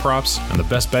latest player props and the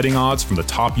best betting odds from the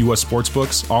top U.S.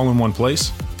 sportsbooks all in one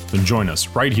place? Then join us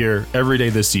right here every day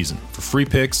this season for free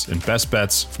picks and best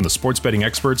bets from the sports betting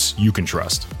experts you can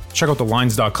trust. Check out the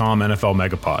Lines.com NFL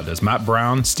Megapod as Matt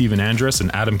Brown, Steven Andrus,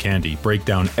 and Adam Candy break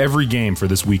down every game for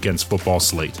this weekend's football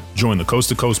slate. Join the Coast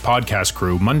to Coast podcast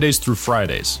crew Mondays through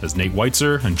Fridays as Nate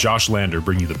Weitzer and Josh Lander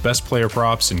bring you the best player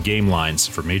props and game lines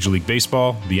for Major League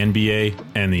Baseball, the NBA,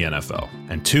 and the NFL.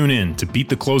 And tune in to Beat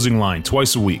the Closing Line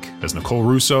twice a week as Nicole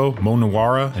Russo, Mo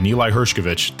Nawara, and Eli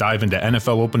Hershkovich dive into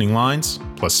NFL opening lines,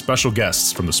 plus special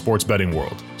guests from the sports betting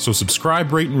world. So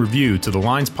subscribe, rate, and review to the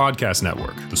Lines Podcast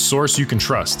Network, the source you can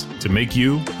trust to make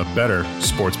you a better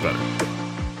sports bettor.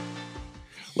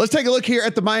 Let's take a look here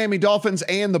at the Miami Dolphins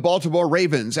and the Baltimore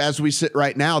Ravens. As we sit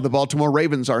right now, the Baltimore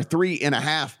Ravens are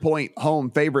 3.5-point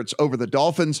home favorites over the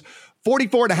Dolphins.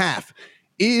 44.5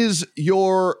 is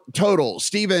your total.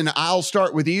 Steven, I'll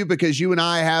start with you because you and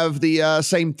I have the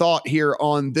same thought here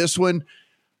on this one.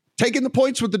 Taking the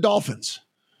points with the Dolphins.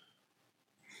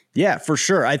 Yeah, for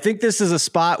sure. I think this is a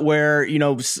spot where,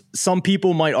 some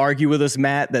people might argue with us,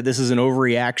 Matt, that this is an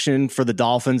overreaction for the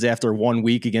Dolphins after 1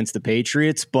 week against the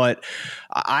Patriots. But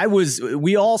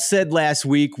we all said last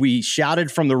week, we shouted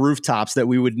from the rooftops that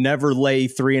we would never lay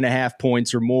 3.5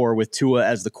 points or more with Tua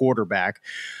as the quarterback.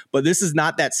 But this is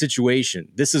not that situation.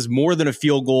 This is more than a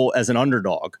field goal as an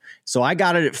underdog. So I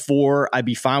got it at 4. I'd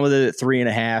be fine with it at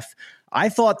 3.5. I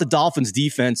thought the Dolphins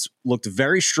defense looked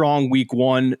very strong week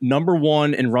 1, number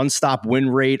 1 in run stop win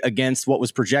rate against what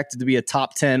was projected to be a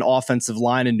top 10 offensive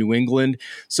line in New England.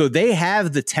 So they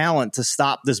have the talent to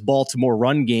stop this Baltimore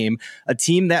run game, a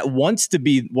team that wants to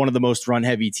be one of the most run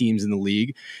heavy teams in the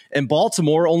league. And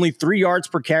Baltimore only 3 yards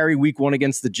per carry week 1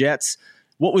 against the Jets.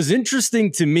 What was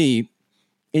interesting to me,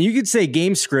 and you could say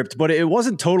game script, but it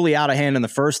wasn't totally out of hand in the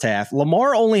first half.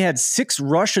 Lamar only had 6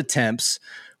 rush attempts,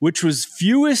 which was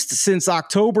fewest since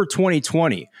October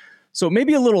 2020. So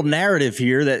maybe a little narrative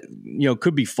here that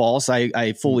could be false,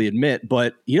 I fully admit,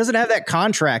 but he doesn't have that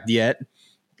contract yet.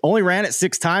 Only ran it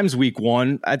 6 times week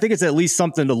 1. I think it's at least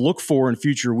something to look for in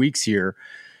future weeks here.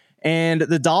 And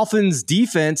the Dolphins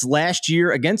defense last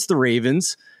year against the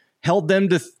Ravens held them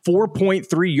to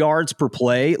 4.3 yards per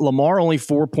play. Lamar only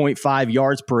 4.5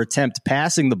 yards per attempt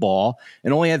passing the ball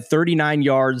and only had 39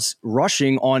 yards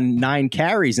rushing on 9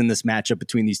 carries in this matchup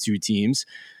between these two teams.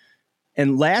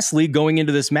 And lastly, going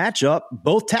into this matchup,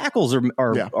 both tackles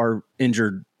are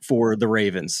injured for the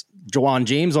Ravens. Juwan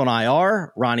James on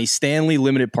IR, Ronnie Stanley,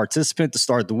 limited participant to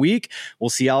start the week. We'll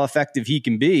see how effective he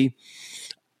can be.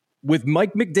 With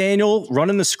Mike McDaniel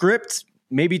running the script,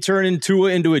 maybe turning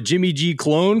Tua into a Jimmy G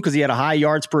clone because he had a high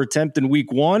yards per attempt in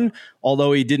week 1,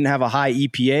 although he didn't have a high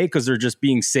EPA because they're just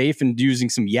being safe and using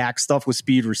some yak stuff with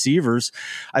speed receivers.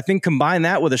 I think combine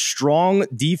that with a strong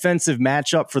defensive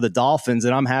matchup for the Dolphins,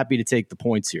 and I'm happy to take the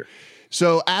points here.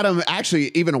 So, Adam,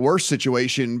 actually, even a worse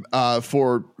situation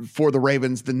for the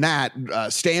Ravens than that.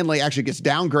 Stanley actually gets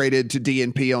downgraded to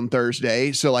DNP on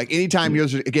Thursday. So, anytime you're,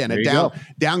 again,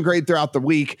 downgrade throughout the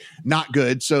week, not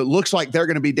good. So, it looks like they're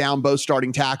going to be down both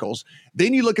starting tackles.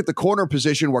 Then you look at the corner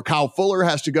position where Kyle Fuller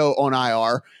has to go on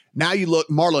IR. Now you look,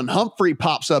 Marlon Humphrey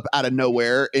pops up out of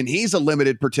nowhere, and he's a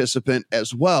limited participant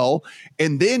as well.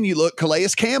 And then you look, Calais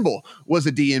Campbell was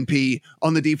a DNP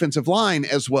on the defensive line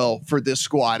as well for this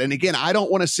squad. And again, I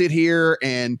don't want to sit here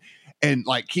and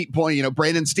keep pointing,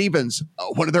 Brandon Stevens,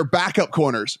 one of their backup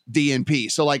corners,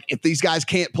 DNP. So if these guys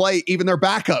can't play, even their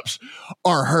backups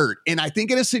are hurt. And I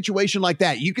think in a situation like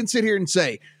that, you can sit here and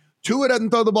say, Tua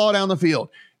doesn't throw the ball down the field.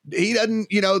 He doesn't,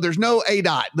 there's no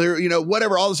ADOT there,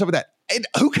 whatever, all this stuff with that. And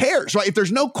who cares, right? If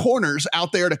there's no corners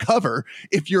out there to cover,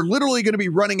 if you're literally going to be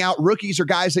running out rookies or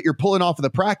guys that you're pulling off of the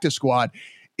practice squad,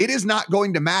 it is not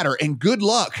going to matter. And good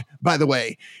luck, by the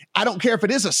way. I don't care if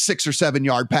it is a 6 or 7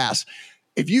 yard pass.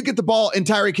 If you get the ball in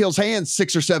Tyreek Hill's hands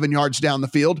 6 or 7 yards down the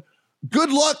field,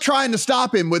 good luck trying to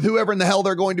stop him with whoever in the hell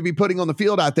they're going to be putting on the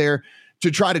field out there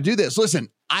to try to do this. Listen,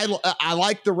 I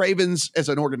like the Ravens as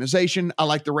an organization. I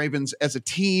like the Ravens as a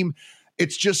team.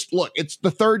 It's just, look, it's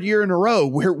the 3rd year in a row.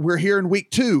 We're here in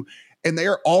week 2, and they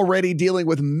are already dealing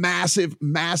with massive,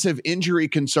 massive injury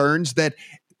concerns that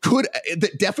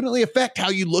definitely affect how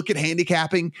you look at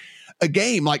handicapping a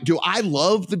game. Do I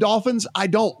love the Dolphins? I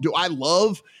don't. Do I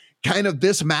love kind of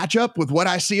this matchup with what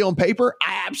I see on paper?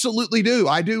 I absolutely do.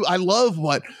 I do. I love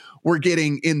what we're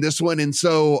getting in this one. And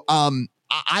so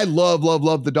I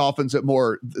love the Dolphins at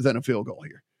more than a field goal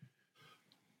here.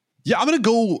 Yeah, I'm going to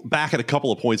go back at a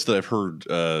couple of points that I've heard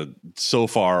so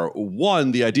far.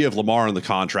 One, the idea of Lamar in the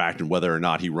contract and whether or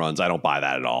not he runs, I don't buy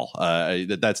that at all.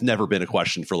 That's never been a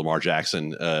question for Lamar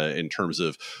Jackson in terms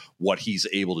of what he's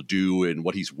able to do and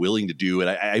what he's willing to do. And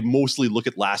I mostly look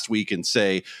at last week and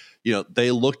say,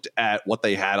 they looked at what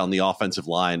they had on the offensive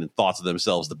line and thought to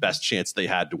themselves the best chance they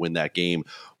had to win that game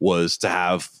was to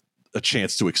have a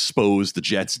chance to expose the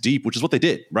Jets deep, which is what they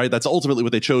did, right? That's ultimately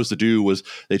what they chose to do. Was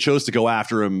they chose to go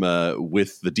after him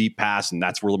with the deep pass, and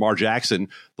that's where Lamar Jackson,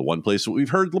 the one place that we've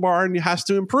heard Lamar has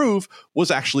to improve, was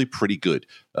actually pretty good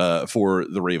for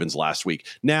the Ravens last week.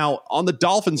 Now, on the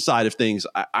Dolphins side of things,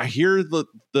 I hear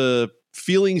the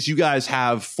feelings you guys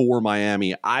have for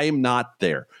Miami. I am not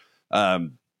there. The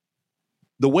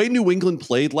way New England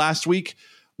played last week,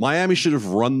 Miami should have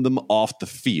run them off the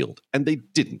field, and they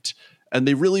didn't. And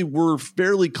they really were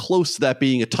fairly close to that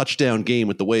being a touchdown game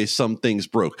with the way some things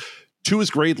broke. Tua's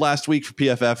grade last week for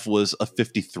PFF was a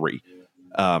 53.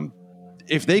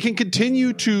 If they can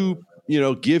continue to,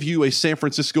 give you a San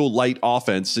Francisco light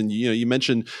offense, and you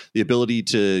mentioned the ability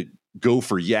to go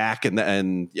for yak,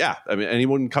 and yeah, I mean,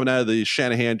 anyone coming out of the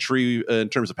Shanahan tree in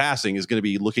terms of passing is going to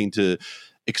be looking to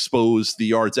expose the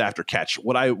yards after catch.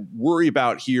 What I worry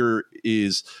about here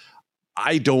is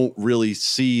I don't really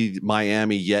see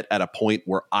Miami yet at a point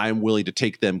where I'm willing to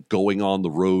take them going on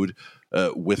the road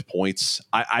with points.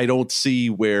 I don't see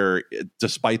where,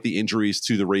 despite the injuries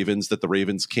to the Ravens, that the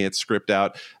Ravens can't script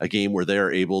out a game where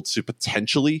they're able to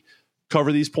potentially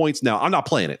cover these points. Now, I'm not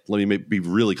playing it. Let me be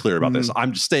really clear about this.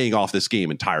 I'm just staying off this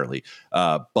game entirely.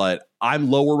 But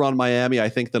I'm lower on Miami, I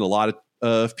think, than a lot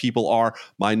of people are.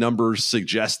 My numbers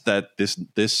suggest that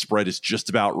this spread is just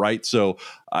about right. So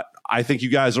I think you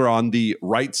guys are on the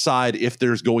right side if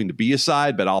there's going to be a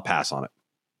side, but I'll pass on it.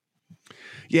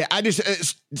 Yeah, I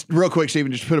just real quick, Stephen,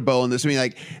 just put a bow on this. I mean,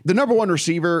 like, the number one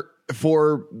receiver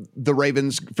for the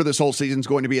Ravens for this whole season is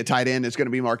going to be a tight end. It's going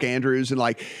to be Mark Andrews. And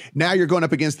like, now you're going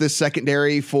up against this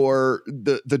secondary for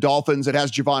the Dolphins. It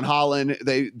has Javon Holland.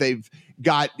 They've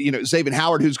got, Xavier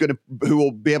Howard, who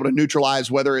will be able to neutralize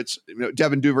whether it's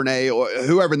Devin Duvernay or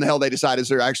whoever in the hell they decide is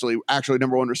their actually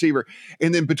number one receiver.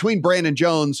 And then between Brandon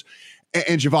Jones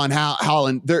and Javon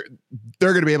Holland, they're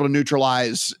going to be able to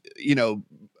neutralize,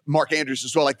 Mark Andrews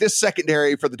as well. Like, this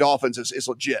secondary for the Dolphins is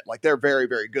legit. Like, they're very,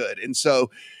 very good. And so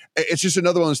it's just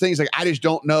another one of those things. Like, I just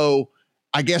don't know.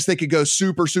 I guess they could go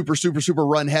super, super, super, super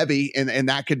run heavy, and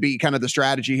that could be kind of the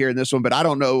strategy here in this one. But I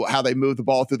don't know how they move the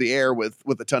ball through the air with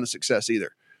a ton of success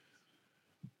either.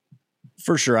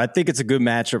 For sure. I think it's a good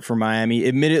matchup for Miami.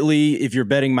 Admittedly, if you're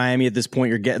betting Miami at this point,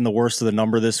 you're getting the worst of the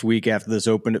number this week after this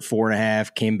opened at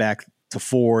 4.5, came back to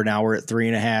 4. Now we're at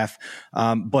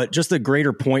 3.5. But just a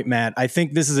greater point, Matt, I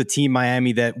think this is a team,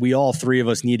 Miami, that we all three of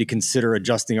us need to consider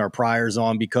adjusting our priors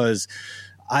on, because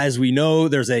as we know,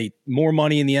 there's more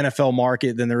money in the NFL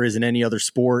market than there is in any other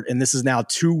sport. And this is now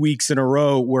 2 weeks in a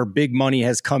row where big money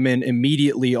has come in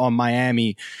immediately on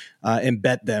Miami and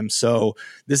bet them. So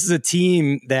this is a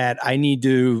team that I need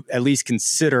to at least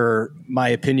consider my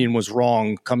opinion was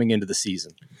wrong coming into the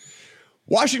season.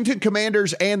 Washington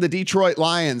Commanders and the Detroit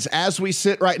Lions, as we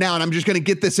sit right now, and I'm just going to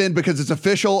get this in because it's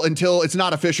official until it's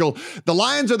not official. The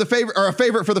Lions are a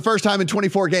favorite for the first time in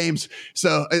 24 games.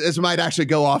 So this might actually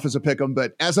go off as a pick 'em,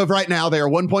 but as of right now, they are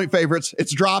 1-point favorites.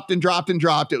 It's dropped and dropped and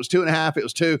dropped. It was 2.5. It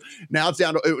was 2. Now it's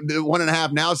down to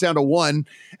 1.5. Now it's down to 1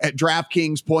 at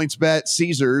DraftKings, PointsBet,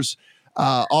 Caesars.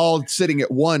 All sitting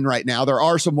at 1 right now. There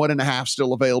are some 1.5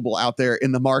 still available out there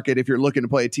in the market if you're looking to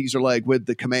play a teaser leg with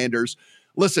the Commanders.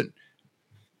 Listen,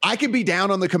 I can be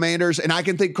down on the Commanders, and I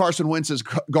can think Carson Wentz is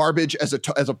garbage as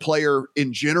a player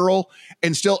in general,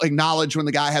 and still acknowledge when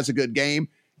the guy has a good game.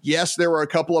 Yes, there were a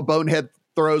couple of bonehead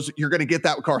throws. You're going to get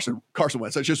that with Carson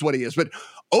Wentz. That's just what he is. But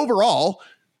overall,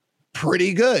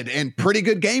 pretty good and pretty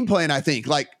good game plan, I think.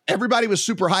 Like, everybody was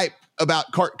super hyped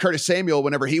about Curtis Samuel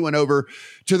whenever he went over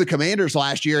to the Commanders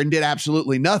last year and did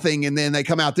absolutely nothing. And then they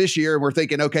come out this year and we're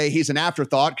thinking, okay, he's an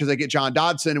afterthought because they get John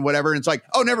Dodson and whatever. And it's like,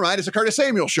 oh, never mind. It's a Curtis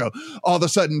Samuel show all of a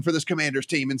sudden for this Commanders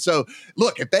team. And so,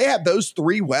 look, if they have those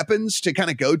 3 weapons to kind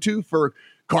of go to for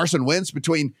Carson Wentz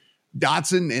between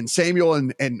Dodson and Samuel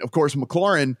and of course,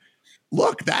 McLaurin,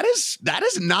 look, that is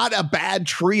not a bad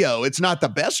trio. It's not the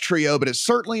best trio, but it's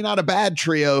certainly not a bad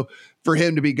trio for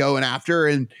him to be going after.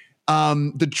 And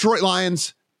the Detroit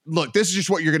Lions, look, this is just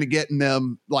what you're going to get in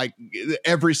them like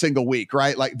every single week,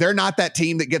 right? Like, they're not that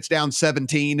team that gets down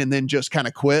 17 and then just kind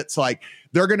of quits. Like,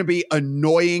 they're going to be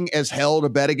annoying as hell to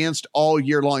bet against all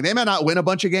year long. They may not win a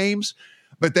bunch of games,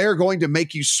 but they're going to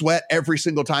make you sweat every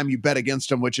single time you bet against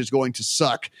them, which is going to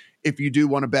suck if you do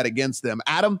want to bet against them.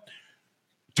 Adam,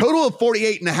 total of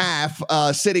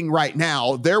 48.5 sitting right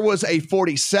now. There was a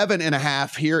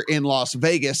 47.5 here in Las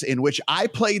Vegas in which I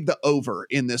played the over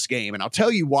in this game. And I'll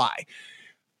tell you why.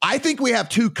 I think we have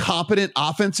 2 competent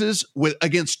offenses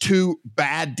against 2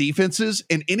 bad defenses.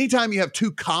 And anytime you have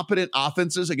 2 competent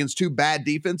offenses against 2 bad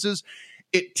defenses,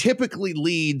 it typically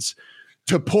leads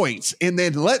to points. And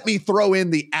then let me throw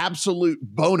in the absolute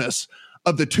bonus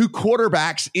of the 2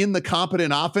 quarterbacks in the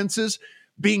competent offenses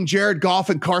being Jared Goff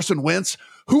and Carson Wentz,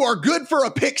 who are good for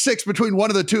a pick six between one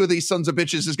of the two of these sons of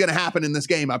bitches, is going to happen in this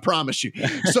game. I promise you.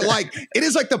 So like, it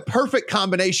is like the perfect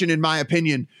combination, in my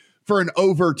opinion, for an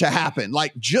over to happen.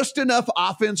 Like just enough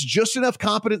offense, just enough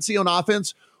competency on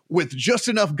offense with just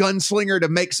enough gunslinger to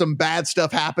make some bad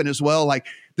stuff happen as well. Like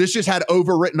this just had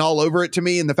over written all over it to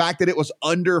me. And the fact that it was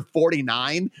under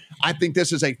 49, I think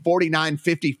this is a 49,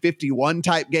 50, 51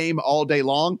 type game all day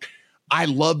long. I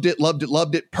loved it, loved it,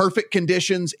 loved it. Perfect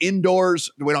conditions,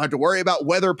 indoors. We don't have to worry about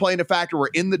weather playing a factor. We're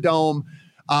in the dome.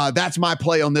 That's my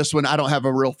play on this one. I don't have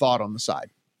a real thought on the side.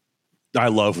 I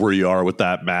love where you are with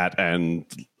that, Matt. And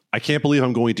I can't believe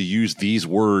I'm going to use these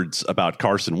words about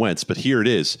Carson Wentz, but here it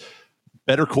is.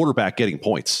 Better quarterback getting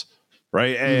points,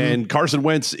 right? Mm-hmm. And Carson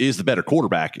Wentz is the better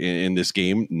quarterback in this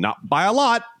game, not by a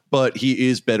lot, but he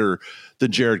is better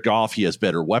than Jared Goff. He has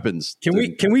better weapons. Can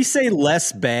we say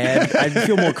less bad? I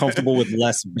feel more comfortable with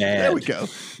less bad. There we go.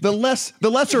 The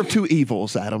lesser of two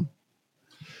evils, Adam.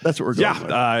 That's what we're going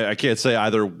with. I can't say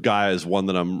either guy is one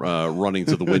that I'm running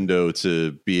to the window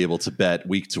to be able to bet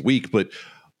week to week. But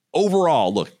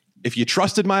overall, look, if you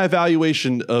trusted my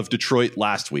evaluation of Detroit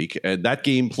last week, and that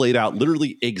game played out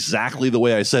literally exactly the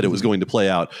way I said it was going to play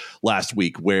out last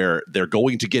week, where they're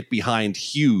going to get behind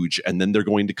huge and then they're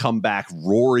going to come back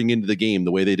roaring into the game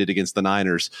the way they did against the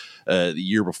Niners the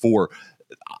year before.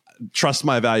 Trust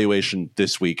my evaluation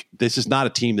this week. This is not a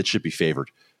team that should be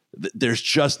favored. There's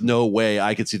just no way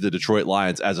I could see the Detroit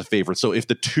Lions as a favorite. So if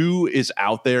the 2 is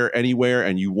out there anywhere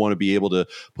and you want to be able to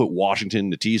put Washington in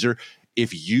the teaser,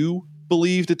 if you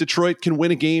believe that Detroit can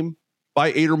win a game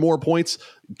by 8 or more points,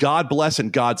 God bless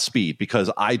and Godspeed,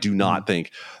 because I do not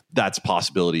think that's a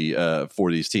possibility for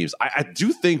these teams. I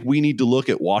do think we need to look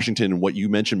at Washington and what you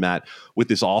mentioned, Matt, with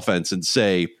this offense and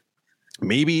say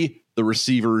maybe the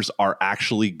receivers are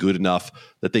actually good enough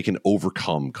that they can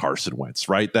overcome Carson Wentz,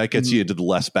 right? That gets you into the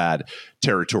less bad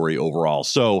territory overall.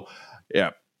 So, yeah.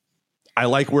 I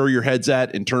like where your head's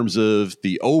at in terms of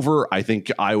the over. I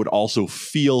think I would also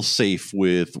feel safe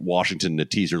with Washington in a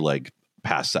teaser leg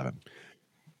past 7.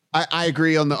 I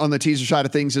agree on the teaser side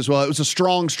of things as well. It was a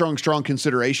strong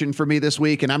consideration for me this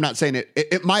week. And I'm not saying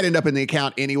it might end up in the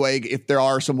account anyway, if there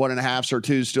are some 1.5s or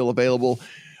 2s still available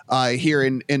here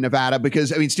in Nevada,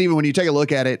 because I mean, Steven, when you take a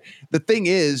look at it, the thing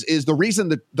is the reason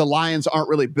that the Lions aren't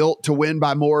really built to win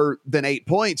by more than 8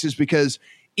 points is because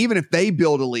even if they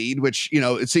build a lead, which, you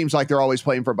know, it seems like they're always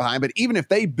playing from behind, but even if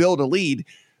they build a lead,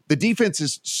 the defense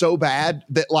is so bad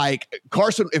that like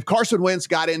if Carson Wentz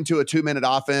got into a 2-minute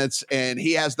offense and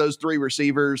he has those 3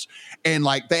 receivers and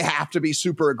like they have to be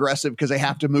super aggressive because they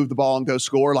have to move the ball and go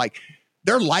score, like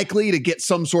they're likely to get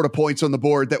some sort of points on the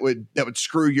board that would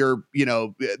screw your, you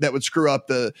know, that would screw up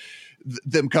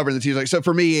them covering the teams. Like, so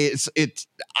for me,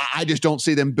 I just don't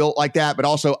see them built like that. But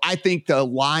also I think the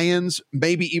Lions,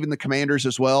 maybe even the Commanders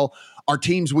as well, are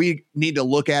teams we need to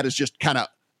look at as just kind of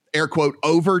air quote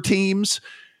over teams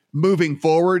moving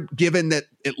forward, given that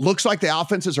it looks like the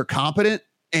offenses are competent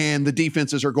and the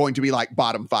defenses are going to be like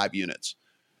bottom 5 units.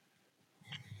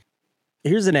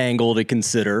 Here's an angle to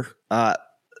consider.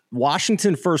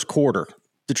 Washington first quarter.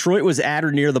 Detroit was at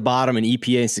or near the bottom in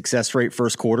EPA and success rate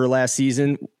first quarter last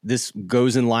season. This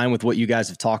goes in line with what you guys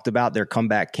have talked about, their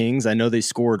comeback kings. I know they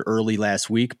scored early last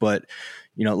week, but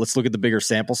you know, let's look at the bigger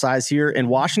sample size here. And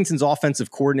Washington's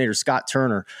offensive coordinator, Scott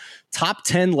Turner, top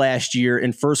 10 last year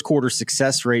in first quarter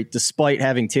success rate, despite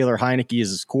having Taylor Heineke as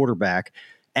his quarterback.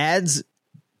 Adds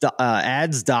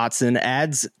Dotson,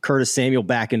 adds Curtis Samuel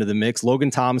back into the mix. Logan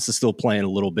Thomas is still playing a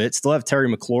little bit. Still have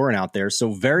Terry McLaurin out there,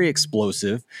 so very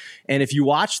explosive. And if you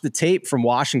watch the tape from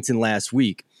Washington last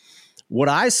week, what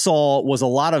I saw was a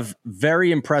lot of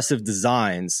very impressive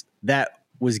designs that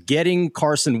was getting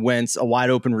Carson Wentz a wide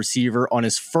open receiver on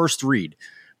his first read.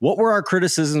 What were our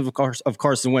criticisms of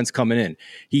Carson Wentz coming in?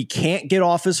 He can't get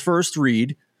off his first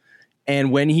read,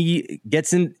 and when he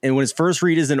gets in, and when his first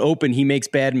read isn't open, he makes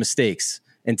bad mistakes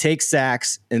and takes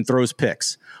sacks and throws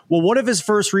picks. Well, what if his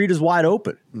first read is wide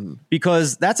open?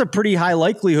 Because that's a pretty high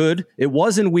likelihood. It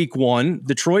was in week 1.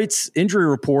 Detroit's injury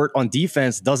report on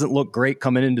defense doesn't look great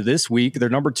coming into this week. Their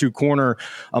number 2 corner,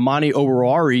 Amani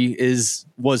Oruwari,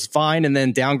 was fine and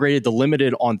then downgraded to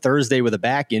limited on Thursday with a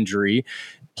back injury.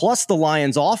 Plus, the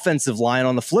Lions' offensive line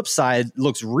on the flip side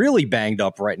looks really banged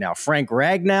up right now. Frank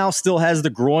Ragnow still has the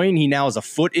groin. He now has a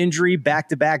foot injury,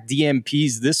 back-to-back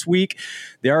DMPs this week.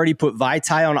 They already put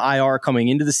Vaitai on IR coming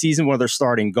into the season, one of their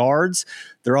starting guards.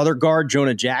 Their other guard,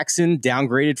 Jonah Jackson,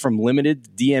 downgraded from limited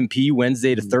DMP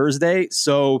Wednesday to Thursday.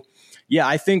 So, yeah,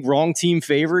 I think wrong team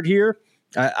favored here.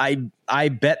 I I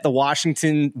bet the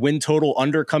Washington win total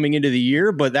under coming into the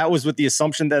year, but that was with the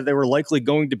assumption that they were likely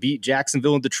going to beat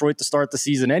Jacksonville and Detroit to start the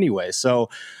season anyway. So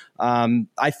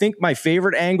I think my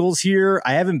favorite angles here,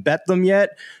 I haven't bet them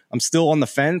yet. I'm still on the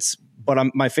fence, but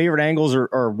my favorite angles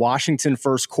are Washington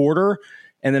first quarter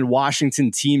and then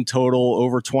Washington team total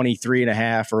over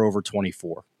 23.5 or over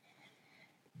 24.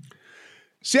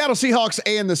 Seattle Seahawks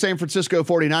and the San Francisco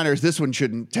 49ers. This one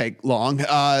shouldn't take long.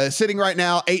 Sitting right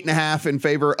now, 8.5 in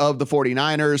favor of the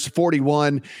 49ers.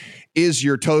 41 is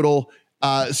your total.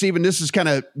 Steven, this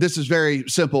is very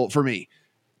simple for me.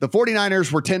 The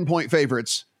 49ers were 10-point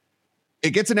favorites.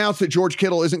 It gets announced that George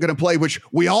Kittle isn't going to play, which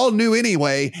we all knew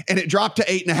anyway, and it dropped to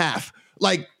 8.5.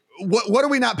 Like, what are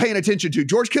we not paying attention to?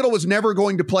 George Kittle was never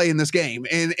going to play in this game.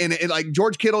 And like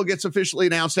George Kittle gets officially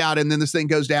announced out, and then this thing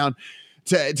goes down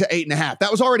to 8.5.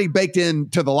 That was already baked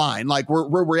into the line. Like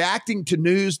we're reacting to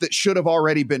news that should have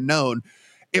already been known.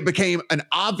 It became an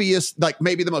obvious, like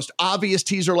maybe the most obvious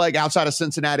teaser leg outside of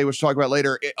Cincinnati, which we'll talk about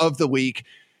later, of the week.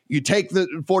 You take the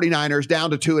 49ers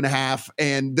down to 2.5,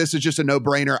 and this is just a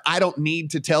no-brainer. I don't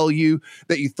need to tell you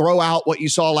that you throw out what you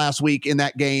saw last week in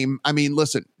that game. I mean,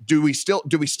 listen, do we still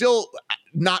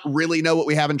not really know what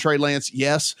we have in Trey Lance?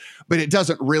 Yes, but it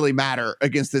doesn't really matter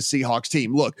against this Seahawks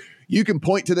team. Look, you can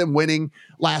point to them winning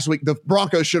last week. The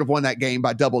Broncos should have won that game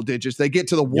by double digits. They get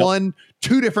to the 1,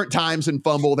 2 different times and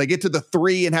fumble. They get to the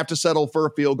 3 and have to settle for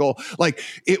a field goal. Like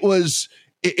it was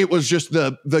just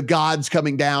the gods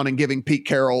coming down and giving Pete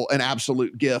Carroll an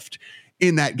absolute gift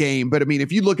in that game. But I mean,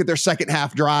 if you look at their second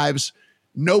half drives,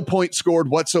 no points scored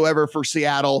whatsoever for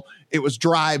Seattle. It was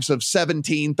drives of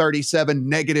 17, 37,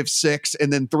 -6,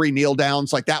 and then 3 kneel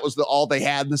downs. Like that was all they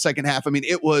had in the second half. I mean,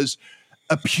 it was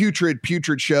a putrid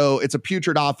show. It's a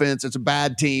putrid offense. It's a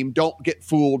bad team. Don't get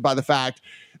fooled by the fact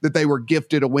that they were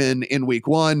gifted a win in week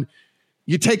 1.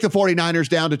 You take the 49ers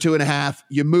down to 2.5.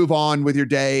 You move on with your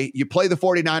day. You play the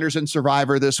 49ers in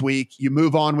Survivor this week. You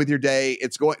move on with your day.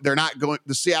 The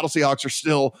Seattle Seahawks are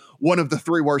still one of the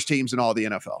 3 worst teams in all the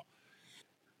NFL.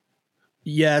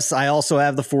 Yes, I also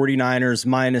have the 49ers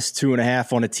minus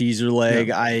 2.5 on a teaser leg.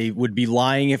 Yeah. I would be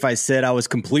lying if I said I was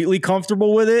completely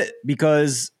comfortable with it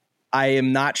because I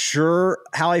am not sure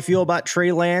how I feel about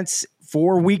Trey Lance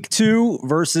for week 2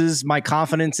 versus my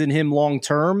confidence in him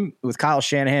long-term with Kyle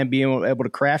Shanahan being able to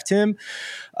craft him.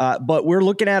 But we're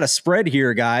looking at a spread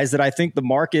here, guys, that I think the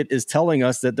market is telling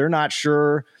us that they're not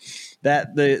sure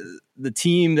that the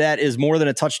team that is more than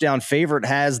a touchdown favorite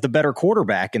has the better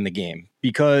quarterback in the game,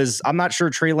 because I'm not sure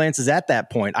Trey Lance is at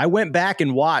that point. I went back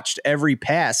and watched every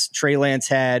pass Trey Lance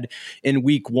had in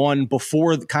week 1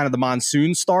 before kind of the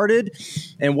monsoon started.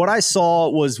 And what I saw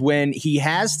was when he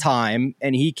has time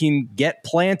and he can get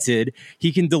planted,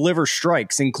 he can deliver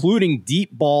strikes, including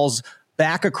deep balls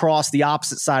back across the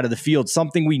opposite side of the field,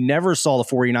 something we never saw the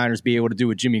 49ers be able to do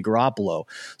with Jimmy Garoppolo.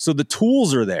 So the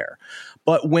tools are there.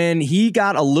 But when he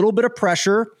got a little bit of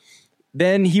pressure,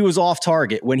 then he was off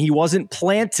target. When he wasn't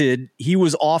planted, he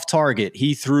was off target.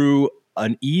 He threw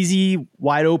an easy,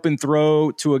 wide open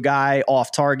throw to a guy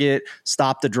off target,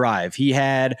 stopped the drive. He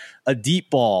had a deep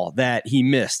ball that he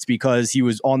missed because he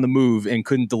was on the move and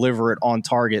couldn't deliver it on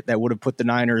target that would have put the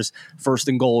Niners first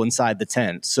and goal inside the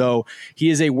 10. So he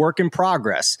is a work in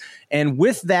progress. And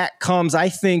with that comes, I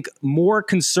think, more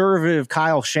conservative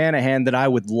Kyle Shanahan that I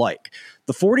would like.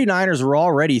 The 49ers were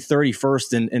already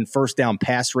 31st in first down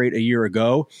pass rate a year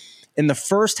ago. In the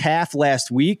first half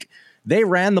last week, they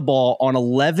ran the ball on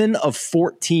 11 of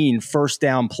 14 first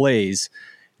down plays.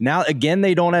 Now, again,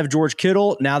 they don't have George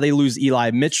Kittle. Now they lose Eli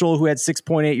Mitchell, who had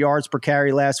 6.8 yards per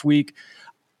carry last week.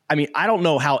 I mean, I don't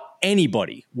know how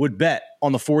anybody would bet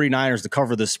on the 49ers to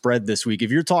cover the spread this week. If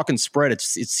you're talking spread,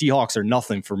 it's Seahawks or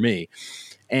nothing for me.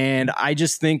 And I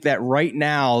just think that right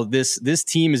now, this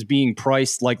team is being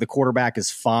priced like the quarterback is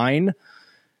fine.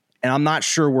 And I'm not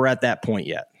sure we're at that point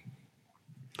yet.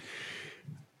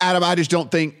 Adam, I just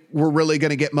don't think we're really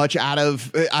going to get much out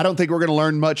of – I don't think we're going to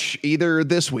learn much either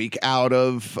this week out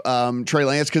of Trey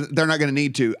Lance because they're not going to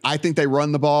need to. I think they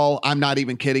run the ball. I'm not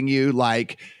even kidding you.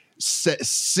 Like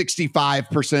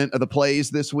 65% of the plays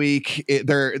this week,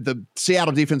 the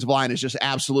Seattle defensive line is just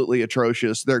absolutely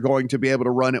atrocious. They're going to be able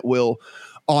to run at will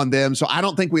on them. So I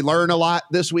don't think we learn a lot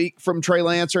this week from Trey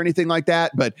Lance or anything like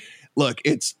that. But look,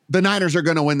 the Niners are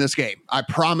going to win this game. I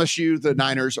promise you the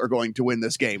Niners are going to win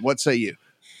this game. What say you?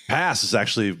 Pass is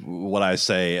actually what I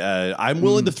say. I'm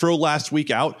willing to throw last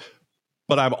week out,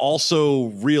 but I'm also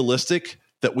realistic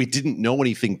that we didn't know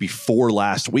anything before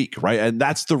last week, right? And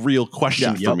that's the real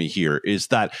question for me here is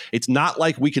that it's not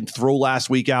like we can throw last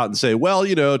week out and say, well,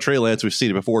 Trey Lance, we've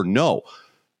seen it before. No,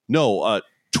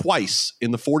 twice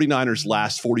in the 49ers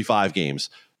last 45 games,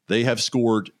 they have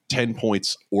scored 10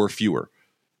 points or fewer.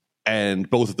 And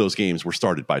both of those games were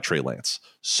started by Trey Lance.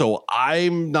 So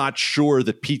I'm not sure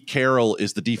that Pete Carroll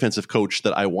is the defensive coach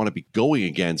that I want to be going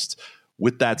against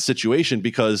with that situation,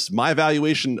 because my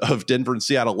evaluation of Denver and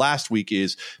Seattle last week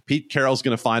is Pete Carroll's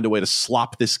going to find a way to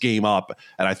slop this game up.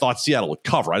 And I thought Seattle would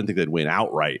cover. I didn't think they'd win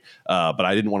outright, but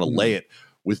I didn't want to lay it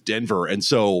with Denver. And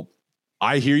so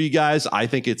I hear you guys. I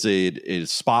think it's a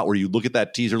spot where you look at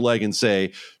that teaser leg and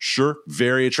say, sure,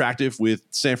 very attractive with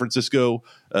San Francisco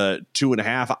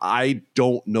 2.5. I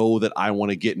don't know that I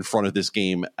want to get in front of this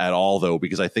game at all, though,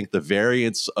 because I think the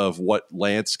variance of what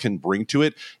Lance can bring to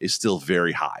it is still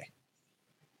very high.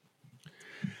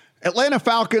 Atlanta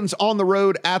Falcons on the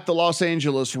road at the Los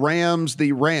Angeles Rams.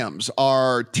 The Rams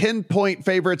are 10-point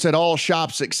favorites at all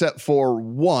shops except for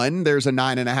one. There's a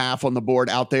 9.5 on the board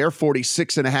out there.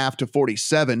 46.5 to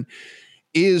 47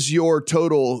 is your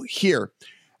total here.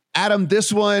 Adam,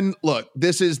 this one, look,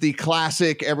 this is the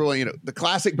classic, everyone, the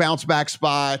classic bounce back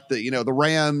spot. The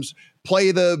Rams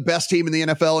play the best team in the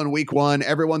NFL in week one.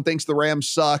 Everyone thinks the Rams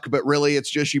suck, but really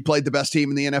it's just you played the best team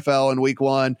in the NFL in week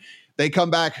one. They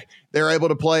come back, they're able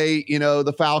to play,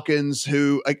 the Falcons,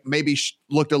 who maybe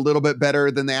looked a little bit better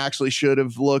than they actually should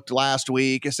have looked last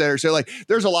week, et cetera. So,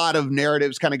 there's a lot of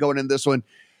narratives kind of going into this one.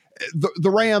 The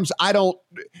Rams, I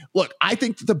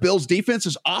think the Bills defense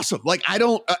is awesome.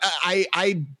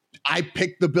 I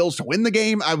picked the Bills to win the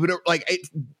game. I would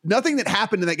nothing that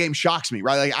happened in that game shocks me,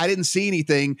 right? I didn't see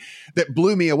anything that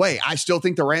blew me away. I still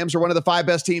think the Rams are one of the 5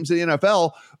 best teams in the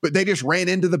NFL, but they just ran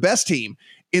into the best team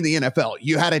in the NFL.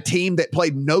 You had a team that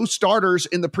played no starters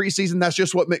in the preseason. That's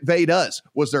just what McVay does.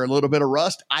 Was there a little bit of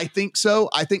rust? I think so.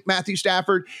 I think Matthew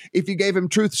Stafford, if you gave him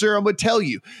truth serum, would tell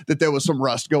you that there was some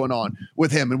rust going on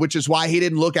with him, and which is why he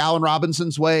didn't look Allen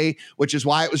Robinson's way, which is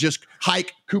why it was just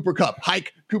hike Cooper Kupp,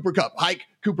 hike Cooper Kupp, hike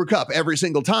Cooper Kupp every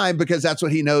single time, because that's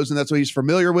what he knows and that's what he's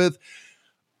familiar with.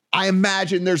 I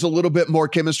imagine there's a little bit more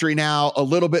chemistry now, a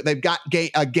little bit. They've got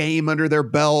a game under their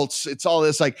belts. It's all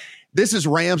this this is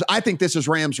Rams. I think this is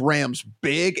Rams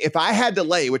big. If I had to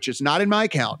lay, which is not in my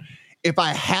account, if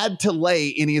I had to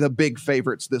lay any of the big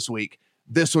favorites this week,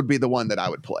 this would be the one that I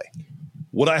would play.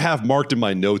 What I have marked in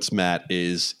my notes, Matt,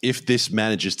 is if this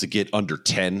manages to get under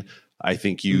 10, I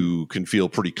think you can feel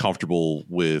pretty comfortable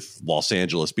with Los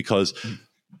Angeles, because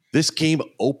this game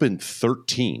opened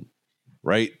 13,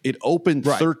 right? It opened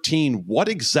 13. What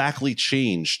exactly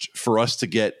changed for us to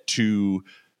get to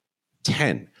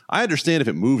 10? I understand if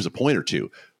it moves a point or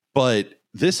two, but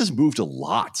this has moved a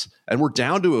lot, and we're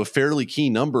down to a fairly key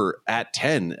number at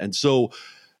 10. And so,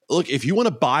 look, if you want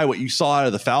to buy what you saw out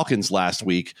of the Falcons last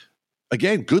week,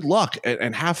 again, good luck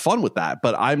and have fun with that.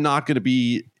 But I'm not going to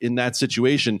be in that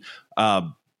situation.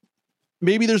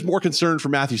 Maybe there's more concern for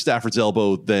Matthew Stafford's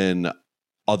elbow than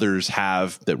others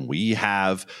have, than we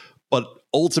have. But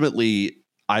ultimately,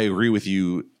 I agree with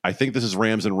you. I think this is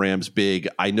Rams and Rams big.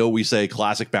 I know we say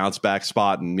classic bounce back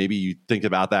spot, and maybe you think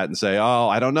about that and say, oh,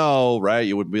 I don't know, right?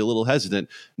 You would be a little hesitant.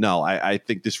 No, I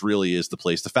think this really is the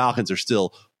place. The Falcons are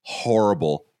still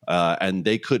horrible, and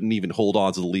they couldn't even hold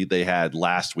on to the lead they had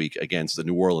last week against the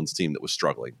New Orleans team that was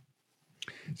struggling.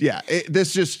 Yeah,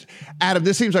 Adam,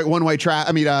 this seems like one-way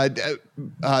traffic.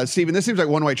 Steven, this seems like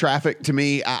one-way traffic to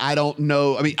me. I don't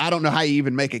know. I don't know how you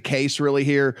even make a case really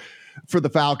here for the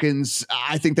Falcons.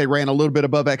 I think they ran a little bit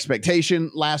above expectation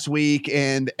last week.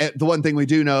 And the one thing we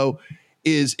do know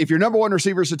is if your number one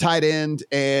receiver is a tight end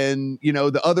and,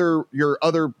 your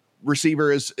other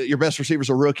receiver is your best receiver is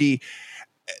a rookie,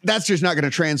 that's just not going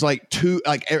to translate to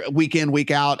week in,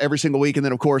 week out, every single week. And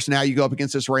then, of course, now you go up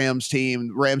against this Rams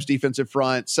team, Rams defensive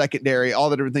front, secondary, all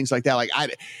the different things like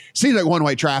that. Seems like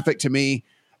one-way traffic to me.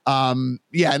 And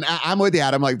I'm with you,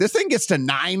 Adam. This thing gets to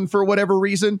 9 for whatever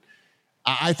reason.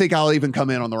 I think I'll even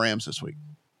come in on the Rams this week.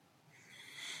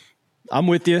 I'm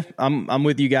with you. I'm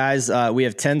with you guys. We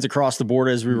have 10s across the board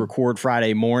as we record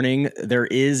Friday morning. There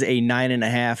is a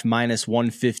 9.5 minus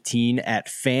 115 at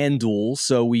FanDuel,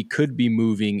 so we could be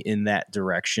moving in that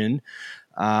direction.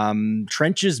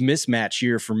 Trenches mismatch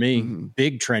here for me.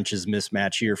 Big trenches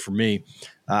mismatch here for me.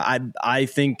 I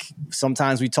think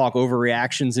sometimes we talk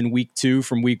overreactions in week 2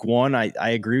 from week 1. I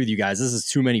agree with you guys. This is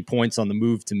too many points on the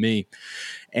move to me.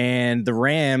 And the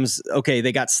Rams, okay,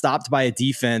 they got stopped by a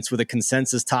defense with a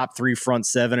consensus top 3 front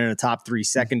 7 and a top 3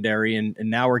 secondary. And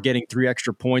now we're getting 3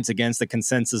 extra points against the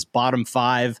consensus bottom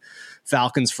 5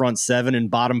 Falcons front 7 and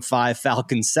bottom 5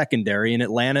 Falcons secondary. And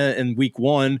Atlanta in week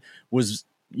 1 was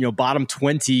bottom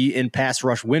 20 in pass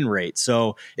rush win rate.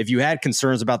 So if you had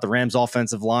concerns about the Rams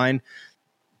offensive line,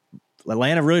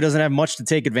 Atlanta really doesn't have much to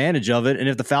take advantage of it. And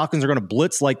if the Falcons are going to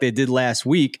blitz like they did last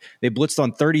week, they blitzed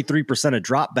on 33% of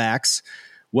dropbacks.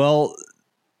 Well,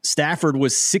 Stafford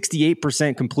was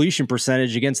 68% completion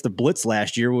percentage against the blitz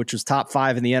last year, which was top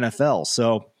 5 in the NFL.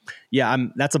 So yeah,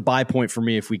 that's a buy point for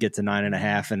me if we get to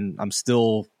 9.5, and I'm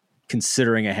still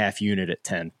considering a half unit at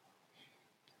 10.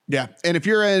 Yeah. And if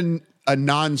you're in a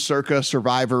non-Circa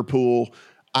survivor pool,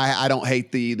 I don't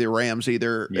hate the Rams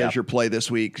either as your play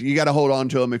this week. You got to hold on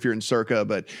to them if you're in Circa,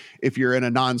 but if you're in a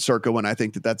non-Circa one, I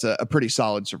think that's a pretty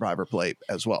solid survivor play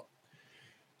as well.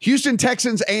 Houston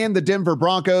Texans and the Denver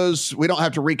Broncos. We don't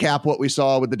have to recap what we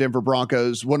saw with the Denver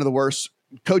Broncos. One of the worst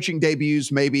coaching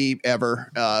debuts maybe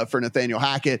ever for Nathaniel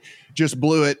Hackett. Just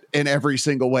blew it in every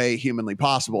single way humanly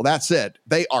possible. That said,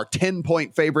 they are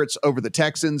 10-point favorites over the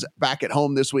Texans back at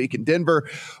home this week in Denver.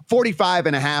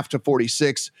 45.5 to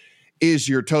 46 is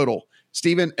your total.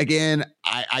 Steven, again,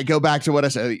 I go back to what I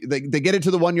said. They get it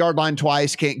to the 1 yard line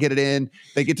twice, can't get it in.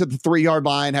 They get to the 3 yard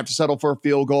line, have to settle for a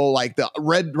field goal. Like the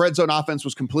red zone offense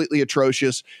was completely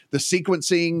atrocious. The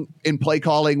sequencing in play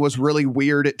calling was really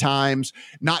weird at times.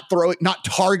 Not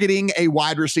targeting a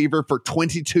wide receiver for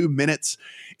 22 minutes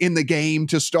in the game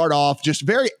to start off. Just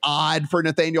very odd for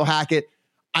Nathaniel Hackett.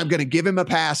 I'm going to give him a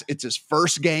pass. It's his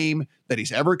first game that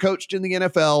he's ever coached in the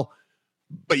NFL.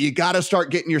 But you got to start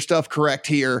getting your stuff correct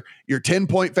here. You're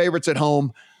 10-point favorites at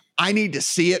home. I need to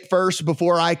see it first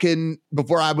before I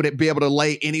would be able to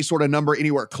lay any sort of number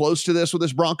anywhere close to this with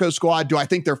this Broncos squad. Do I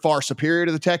think they're far superior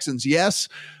to the Texans? Yes,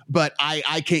 but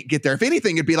I can't get there. If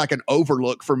anything, it'd be like an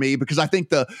overlook for me because I think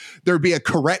there'd be a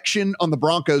correction on the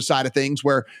Broncos side of things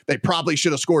where they probably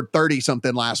should have scored 30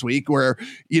 something last week where,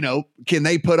 can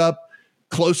they put up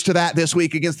close to that this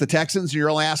week against the Texans, and you're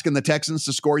only asking the Texans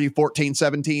to score you 14,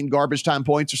 17 garbage time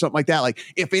points or something like that. Like,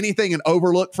 if anything, an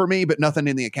overlook for me, but nothing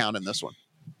in the account in this one.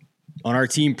 On our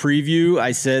team preview,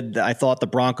 I said I thought the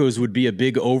Broncos would be a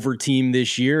big over team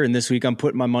this year, and this week I'm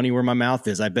putting my money where my mouth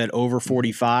is. I bet over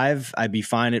 45. I'd be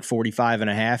fine at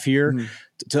 45.5 here. Mm-hmm.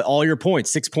 To all your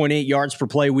points, 6.8 yards per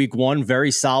play week 1, very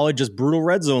solid, just brutal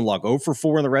red zone luck. 0 for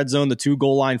 4 in the red zone, the 2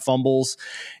 goal line fumbles.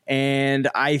 And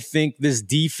I think this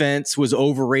defense was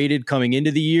overrated coming into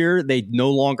the year. They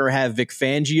no longer have Vic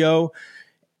Fangio.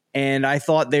 And I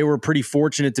thought they were pretty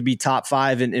fortunate to be top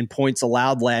 5 in points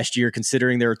allowed last year,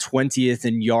 considering they're 20th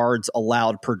in yards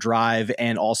allowed per drive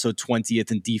and also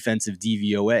 20th in defensive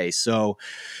DVOA. So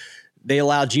they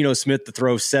allowed Geno Smith to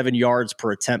throw 7 yards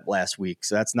per attempt last week.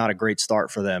 So that's not a great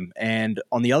start for them. And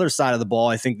on the other side of the ball,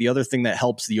 I think the other thing that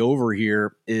helps the over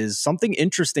here is something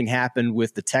interesting happened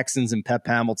with the Texans and Pep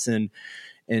Hamilton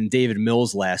and David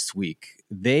Mills last week.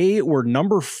 They were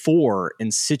number 4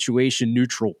 in situation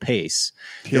neutral pace.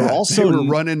 They were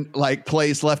running like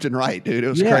plays left and right, dude. It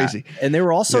was crazy. And they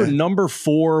were also number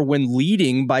 4 when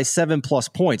leading by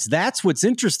 7+ points. That's what's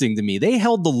interesting to me. They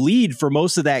held the lead for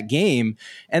most of that game,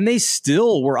 and they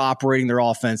still were operating their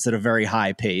offense at a very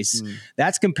high pace.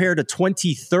 That's compared to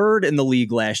 23rd in the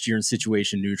league last year in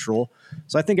situation neutral.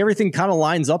 So I think everything kind of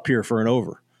lines up here for an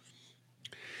over.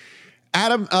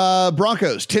 Adam,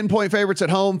 Broncos, 10-point favorites at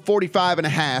home,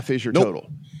 45.5 is your total.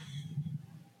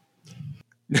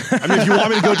 I mean, if you want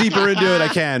me to go deeper into it, I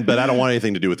can, but I don't want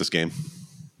anything to do with this game.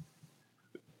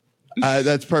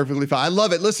 That's perfectly fine. I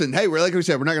love it. Listen, hey, like we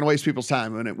said, we're not going to waste people's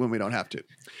time when we don't have to.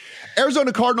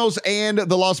 Arizona Cardinals and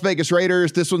the Las Vegas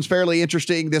Raiders. This one's fairly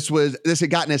interesting. This had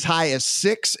gotten as high as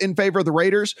 6 in favor of the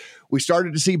Raiders. We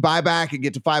started to see buyback and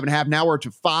get to 5.5. Now we're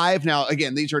to 5. Now,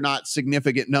 again, these are not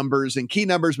significant numbers and key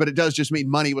numbers, but it does just mean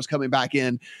money was coming back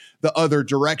in the other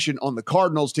direction on the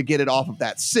Cardinals to get it off of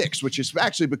that 6, which has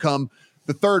actually become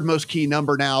the third most key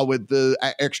number now with the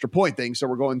extra point thing. So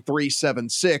we're going 3, 7,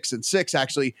 6, and 6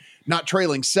 actually not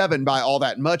trailing 7 by all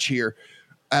that much here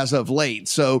as of late.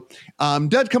 So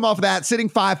did come off of that, sitting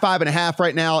 5.5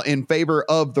 right now in favor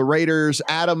of the Raiders.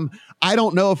 Adam, I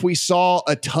don't know if we saw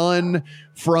a ton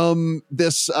from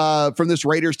this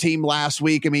Raiders team last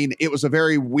week. I mean, it was a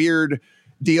very weird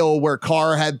deal where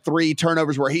Carr had 3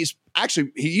 turnovers where he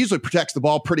usually protects the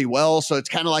ball pretty well. So it's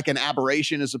kind of like an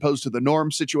aberration as opposed to the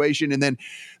norm situation. And then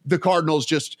the Cardinals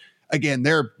just, again,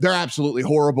 they're absolutely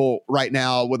horrible right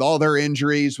now with all their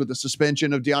injuries, with the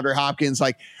suspension of DeAndre Hopkins.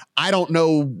 Like, I don't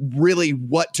know really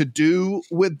what to do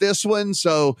with this one.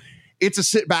 So it's a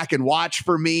sit back and watch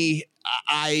for me.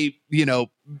 I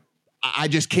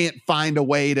just can't find a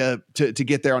way to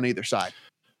get there on either side.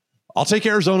 I'll take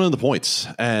Arizona in the points,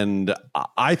 and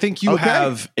I think you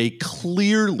have a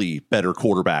clearly better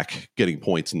quarterback getting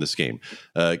points in this game.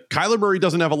 Kyler Murray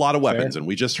doesn't have a lot of weapons, and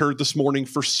we just heard this morning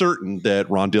for certain that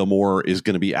Rondale Moore is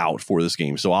going to be out for this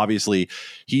game. So obviously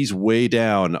he's way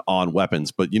down on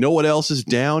weapons, but you know what else is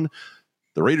down?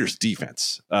 The Raiders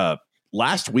defense.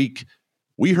 Last week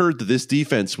we heard that this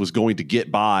defense was going to get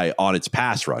by on its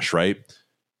pass rush, right?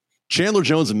 Chandler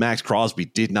Jones and Max Crosby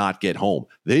did not get home.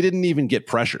 They didn't even get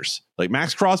pressures. Like,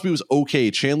 Max Crosby was okay.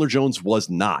 Chandler Jones was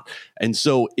not. And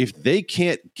so if they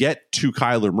can't get to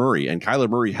Kyler Murray and Kyler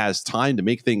Murray has time to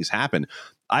make things happen,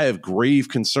 I have grave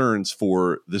concerns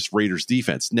for this Raiders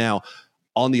defense. Now,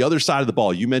 on the other side of the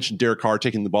ball, you mentioned Derek Carr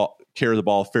taking care of the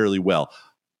ball fairly well.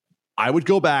 I would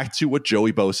go back to what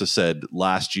Joey Bosa said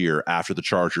last year after the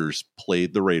Chargers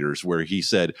played the Raiders, where he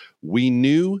said, we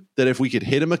knew that if we could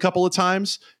hit him a couple of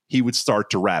times, he would start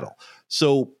to rattle.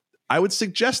 So I would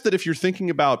suggest that if you're thinking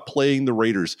about playing the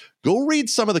Raiders, go read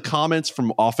some of the comments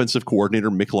from offensive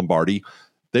coordinator Mick Lombardi.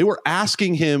 They were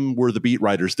asking him, were the beat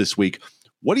writers this week,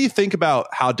 what do you think about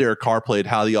how Derek Carr played,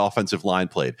 how the offensive line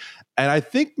played? And I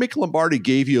think Mick Lombardi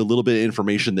gave you a little bit of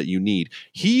information that you need.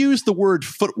 He used the word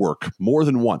footwork more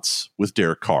than once with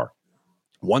Derek Carr.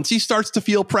 Once he starts to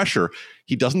feel pressure,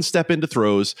 he doesn't step into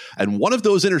throws. And one of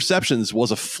those interceptions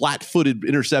was a flat-footed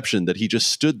interception that he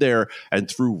just stood there and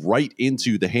threw right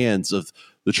into the hands of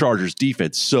the Chargers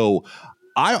defense. So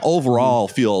I overall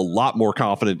feel a lot more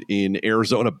confident in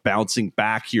Arizona bouncing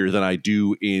back here than I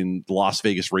do in the Las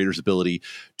Vegas Raiders' ability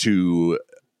to,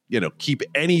 keep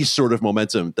any sort of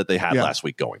momentum that they had last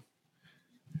week going.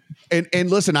 And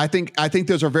listen, I think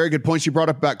those are very good points you brought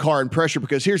up about Carr and pressure,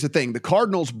 because here's the thing. The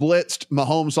Cardinals blitzed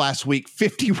Mahomes last week,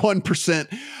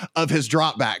 51% of his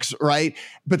dropbacks, right?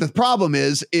 But the problem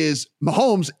is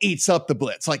Mahomes eats up the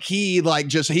blitz. Like he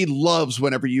loves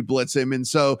whenever you blitz him. And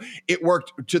so it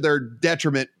worked to their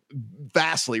detriment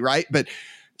vastly, right? But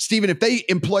Steven, if they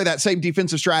employ that same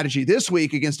defensive strategy this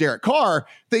week against Derek Carr,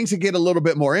 things could get a little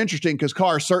bit more interesting, because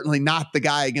Carr is certainly not the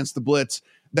guy against the blitz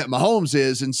that Mahomes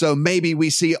is. And so maybe we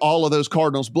see all of those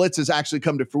Cardinals blitzes actually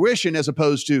come to fruition, as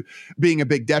opposed to being a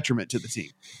big detriment to the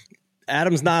team.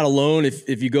 Adam's not alone.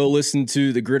 If you go listen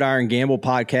to the Gridiron Gamble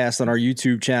podcast on our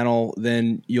YouTube channel,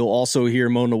 then you'll also hear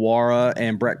Mo Nawara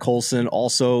and Brett Colson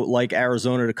also like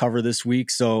Arizona to cover this week.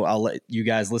 So I'll let you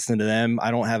guys listen to them.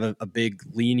 I don't have a big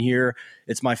lean here.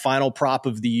 It's my final prop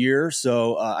of the year,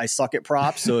 so I suck at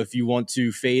props. So if you want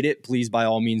to fade it, please, by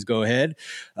all means, go ahead.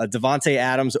 Devontae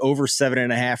Adams over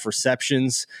 7.5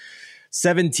 receptions,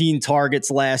 17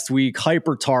 targets last week,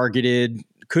 hyper targeted.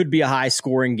 Could be a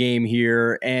high-scoring game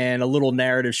here, and a little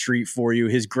narrative street for you.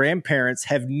 His grandparents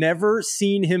have never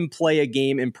seen him play a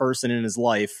game in person in his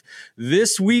life.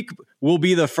 This week will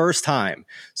be the first time.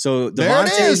 So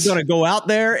Devontae is going to go out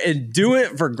there and do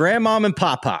it for grandmom and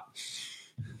pop-pop.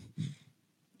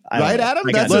 Right, Adam?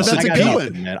 That's a good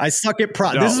one. Man. I suck at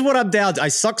props. No. This is what I'm down to. I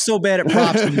suck so bad at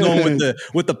props. I'm going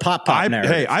with the pop narrative.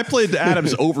 Hey, I played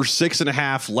Adams over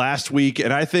 6.5 last week,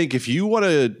 and I think if you want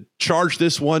to charge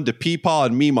this one to Peepaw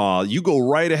and Meemaw, you go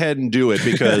right ahead and do it,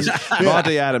 because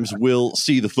Devontae Adams will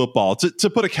see the football. To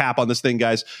put a cap on this thing,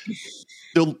 guys,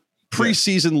 the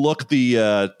preseason look, the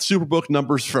Superbook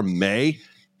numbers from May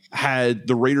had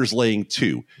the Raiders laying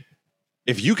 2.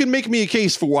 If you can make me a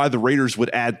case for why the Raiders would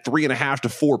add 3.5 to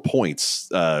 4 points,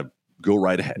 go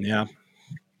right ahead. Yeah.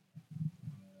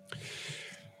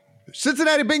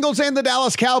 Cincinnati Bengals and the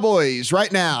Dallas Cowboys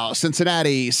right now.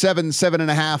 Cincinnati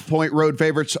 7.5 point road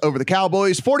favorites over the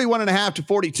Cowboys. 41.5 to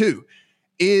 42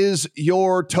 is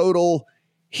your total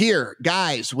here.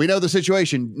 Guys, we know the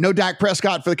situation. No Dak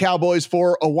Prescott for the Cowboys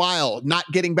for a while.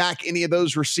 Not getting back any of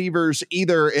those receivers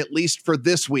either, at least for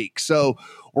this week. So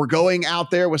we're going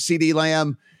out there with CeeDee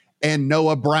Lamb and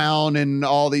Noah Brown and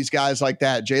all these guys like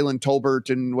that, Jalen Tolbert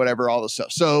and whatever, all this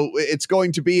stuff. So it's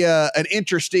going to be an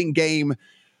interesting game.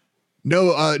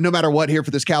 No matter what here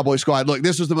for this Cowboy squad. Look,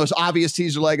 this was the most obvious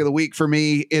teaser leg of the week for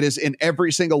me. It is in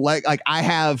every single leg. Like I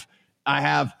have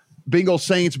Bengals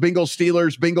Saints, Bengals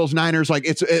Steelers, Bengals Niners. Like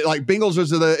like Bengals is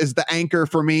the anchor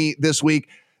for me this week.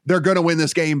 They're going to win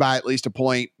this game by at least a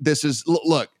point. This is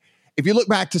look. If you look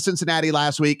back to Cincinnati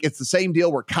last week, it's the same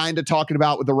deal we're kind of talking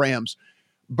about with the Rams.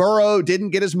 Burrow didn't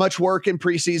get as much work in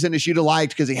preseason as you'd have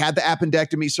liked because he had the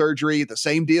appendectomy surgery. The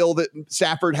same deal that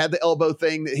Stafford had the elbow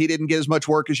thing that he didn't get as much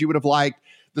work as you would have liked.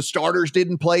 The starters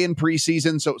didn't play in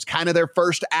preseason, so it was kind of their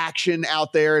first action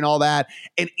out there and all that.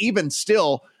 And even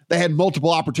still, they had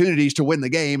multiple opportunities to win the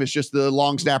game. It's just the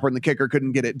long snapper and the kicker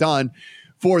couldn't get it done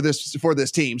for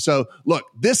this team. So look,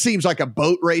 this seems like a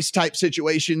boat race type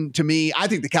situation to me. I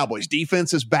think the Cowboys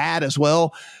defense is bad as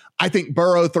well. I think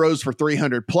Burrow throws for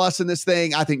 300 plus in this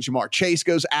thing. I think Jamar Chase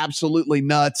goes absolutely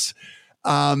nuts.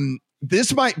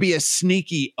 This might be a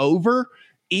sneaky over,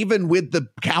 even with the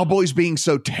Cowboys being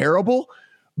so terrible.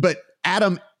 But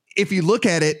Adam, if you look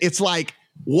at it, it's like,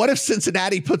 what if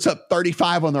Cincinnati puts up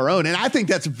 35 on their own? And I think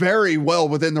that's very well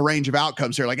within the range of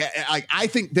outcomes here. Like I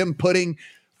think them putting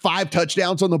 5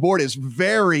 touchdowns on the board is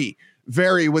very,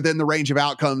 very within the range of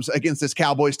outcomes against this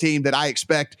Cowboys team that I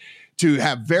expect to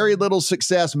have very little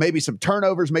success, maybe some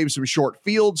turnovers, maybe some short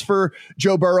fields for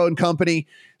Joe Burrow and company.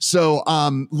 So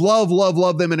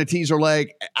love them in a teaser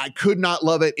leg. I could not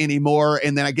love it anymore.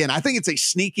 And then again, I think it's a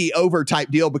sneaky over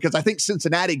type deal because I think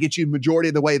Cincinnati gets you majority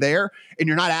of the way there, and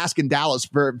you're not asking Dallas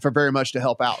for very much to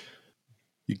help out.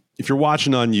 If you're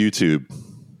watching on YouTube,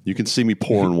 you can see me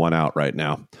pouring one out right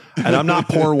now. And I'm not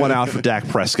pouring one out for Dak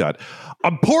Prescott.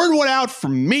 I'm pouring one out for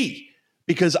me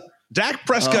because Dak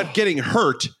Prescott getting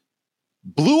hurt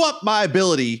blew up my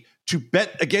ability to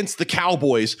bet against the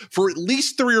Cowboys for at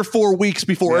least 3 or 4 weeks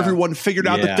before everyone figured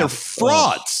out that they're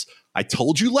frauds. I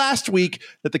told you last week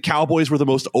that the Cowboys were the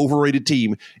most overrated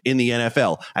team in the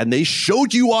NFL, and they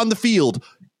showed you on the field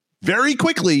very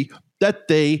quickly that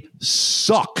they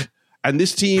suck. And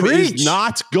this team is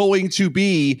not going to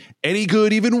be any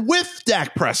good even with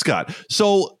Dak Prescott.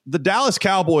 So the Dallas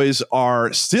Cowboys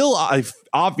are still an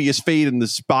obvious fade in the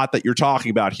spot that you're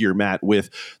talking about here, Matt, with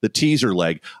the teaser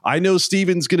leg. I know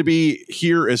Steven's going to be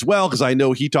here as well because I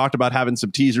know he talked about having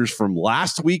some teasers from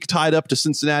last week tied up to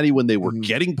Cincinnati when they were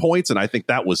getting points. And I think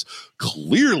that was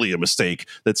clearly a mistake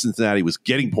that Cincinnati was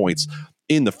getting points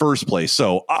in the first place.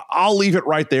 So I'll leave it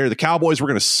right there. The Cowboys were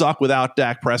going to suck without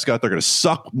Dak Prescott. They're going to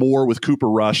suck more with Cooper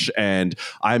Rush. And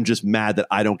I'm just mad that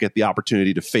I don't get the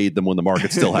opportunity to fade them when the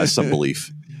market still has some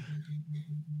belief.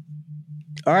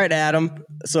 All right, Adam.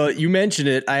 So you mentioned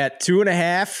it. I had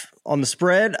 2.5 on the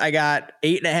spread. I got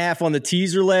 8.5 on the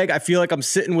teaser leg. I feel like I'm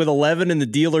sitting with 11 and the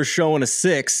dealer's showing a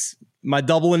 6. Am I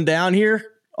doubling down here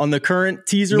on the current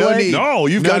teaser leg? No,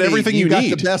 you've got everything you need.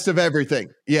 You got the best of everything.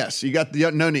 Yes, you got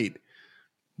no need.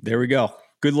 There we go.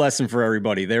 Good lesson for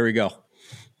everybody. There we go.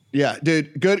 Yeah,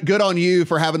 dude, good on you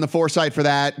for having the foresight for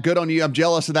that. Good on you. I'm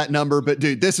jealous of that number, but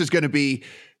dude, this could be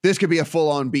a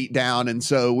full-on beat down. And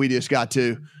so we got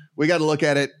to look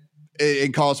at it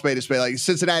and call a spade a spade. Like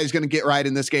Cincinnati's going to get right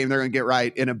in this game. They're going to get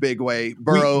right in a big way.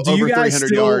 Burrow over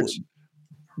 300 yards.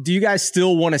 Do you guys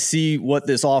still want to see what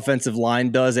this offensive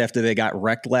line does after they got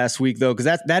wrecked last week, though?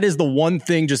 Because that is the one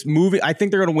thing just moving. I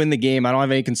think they're going to win the game. I don't have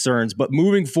any concerns. But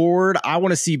moving forward, I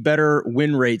want to see better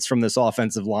win rates from this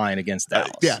offensive line against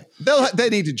Dallas. Yeah, they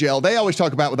need to gel. They always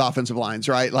talk about with offensive lines,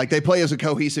 right? Like they play as a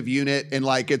cohesive unit, and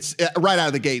like it's right out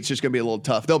of the gate, it's just going to be a little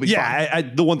tough. They'll be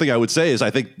fine. The one thing I would say is I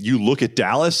think you look at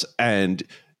Dallas, and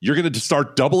you're going to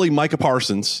start doubling Micah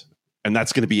Parsons, and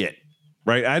that's going to be it.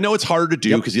 Right. I know it's harder to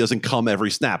do because he doesn't come every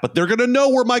snap, but they're going to know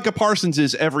where Micah Parsons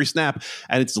is every snap.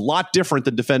 And it's a lot different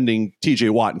than defending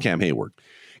TJ Watt and Cam Hayward.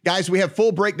 Guys, we have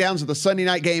full breakdowns of the Sunday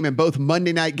night game and both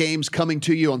Monday night games coming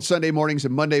to you on Sunday mornings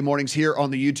and Monday mornings here on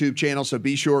the YouTube channel. So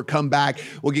be sure, come back.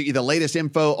 We'll get you the latest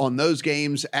info on those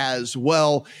games as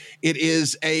well. It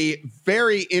is a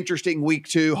very interesting week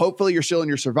 2. Hopefully you're still in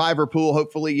your survivor pool.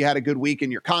 Hopefully you had a good week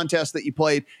in your contest that you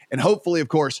played. And hopefully, of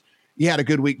course, you had a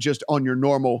good week just on your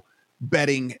normal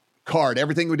betting card.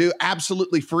 Everything we do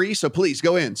absolutely free. So please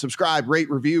go in, subscribe,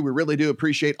 rate, review. We really do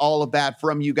appreciate all of that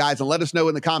from you guys. And let us know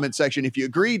in the comment section if you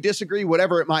agree, disagree,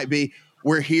 whatever it might be.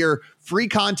 We're here. Free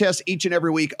contests each and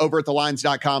every week over at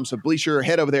thelines.com. So be sure,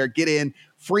 head over there, get in.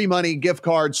 Free money, gift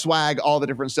cards, swag, all the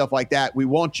different stuff like that. We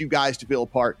want you guys to feel a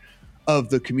part of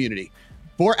the community.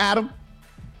 For Adam,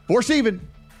 for Steven,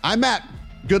 I'm Matt.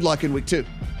 Good luck in week 2.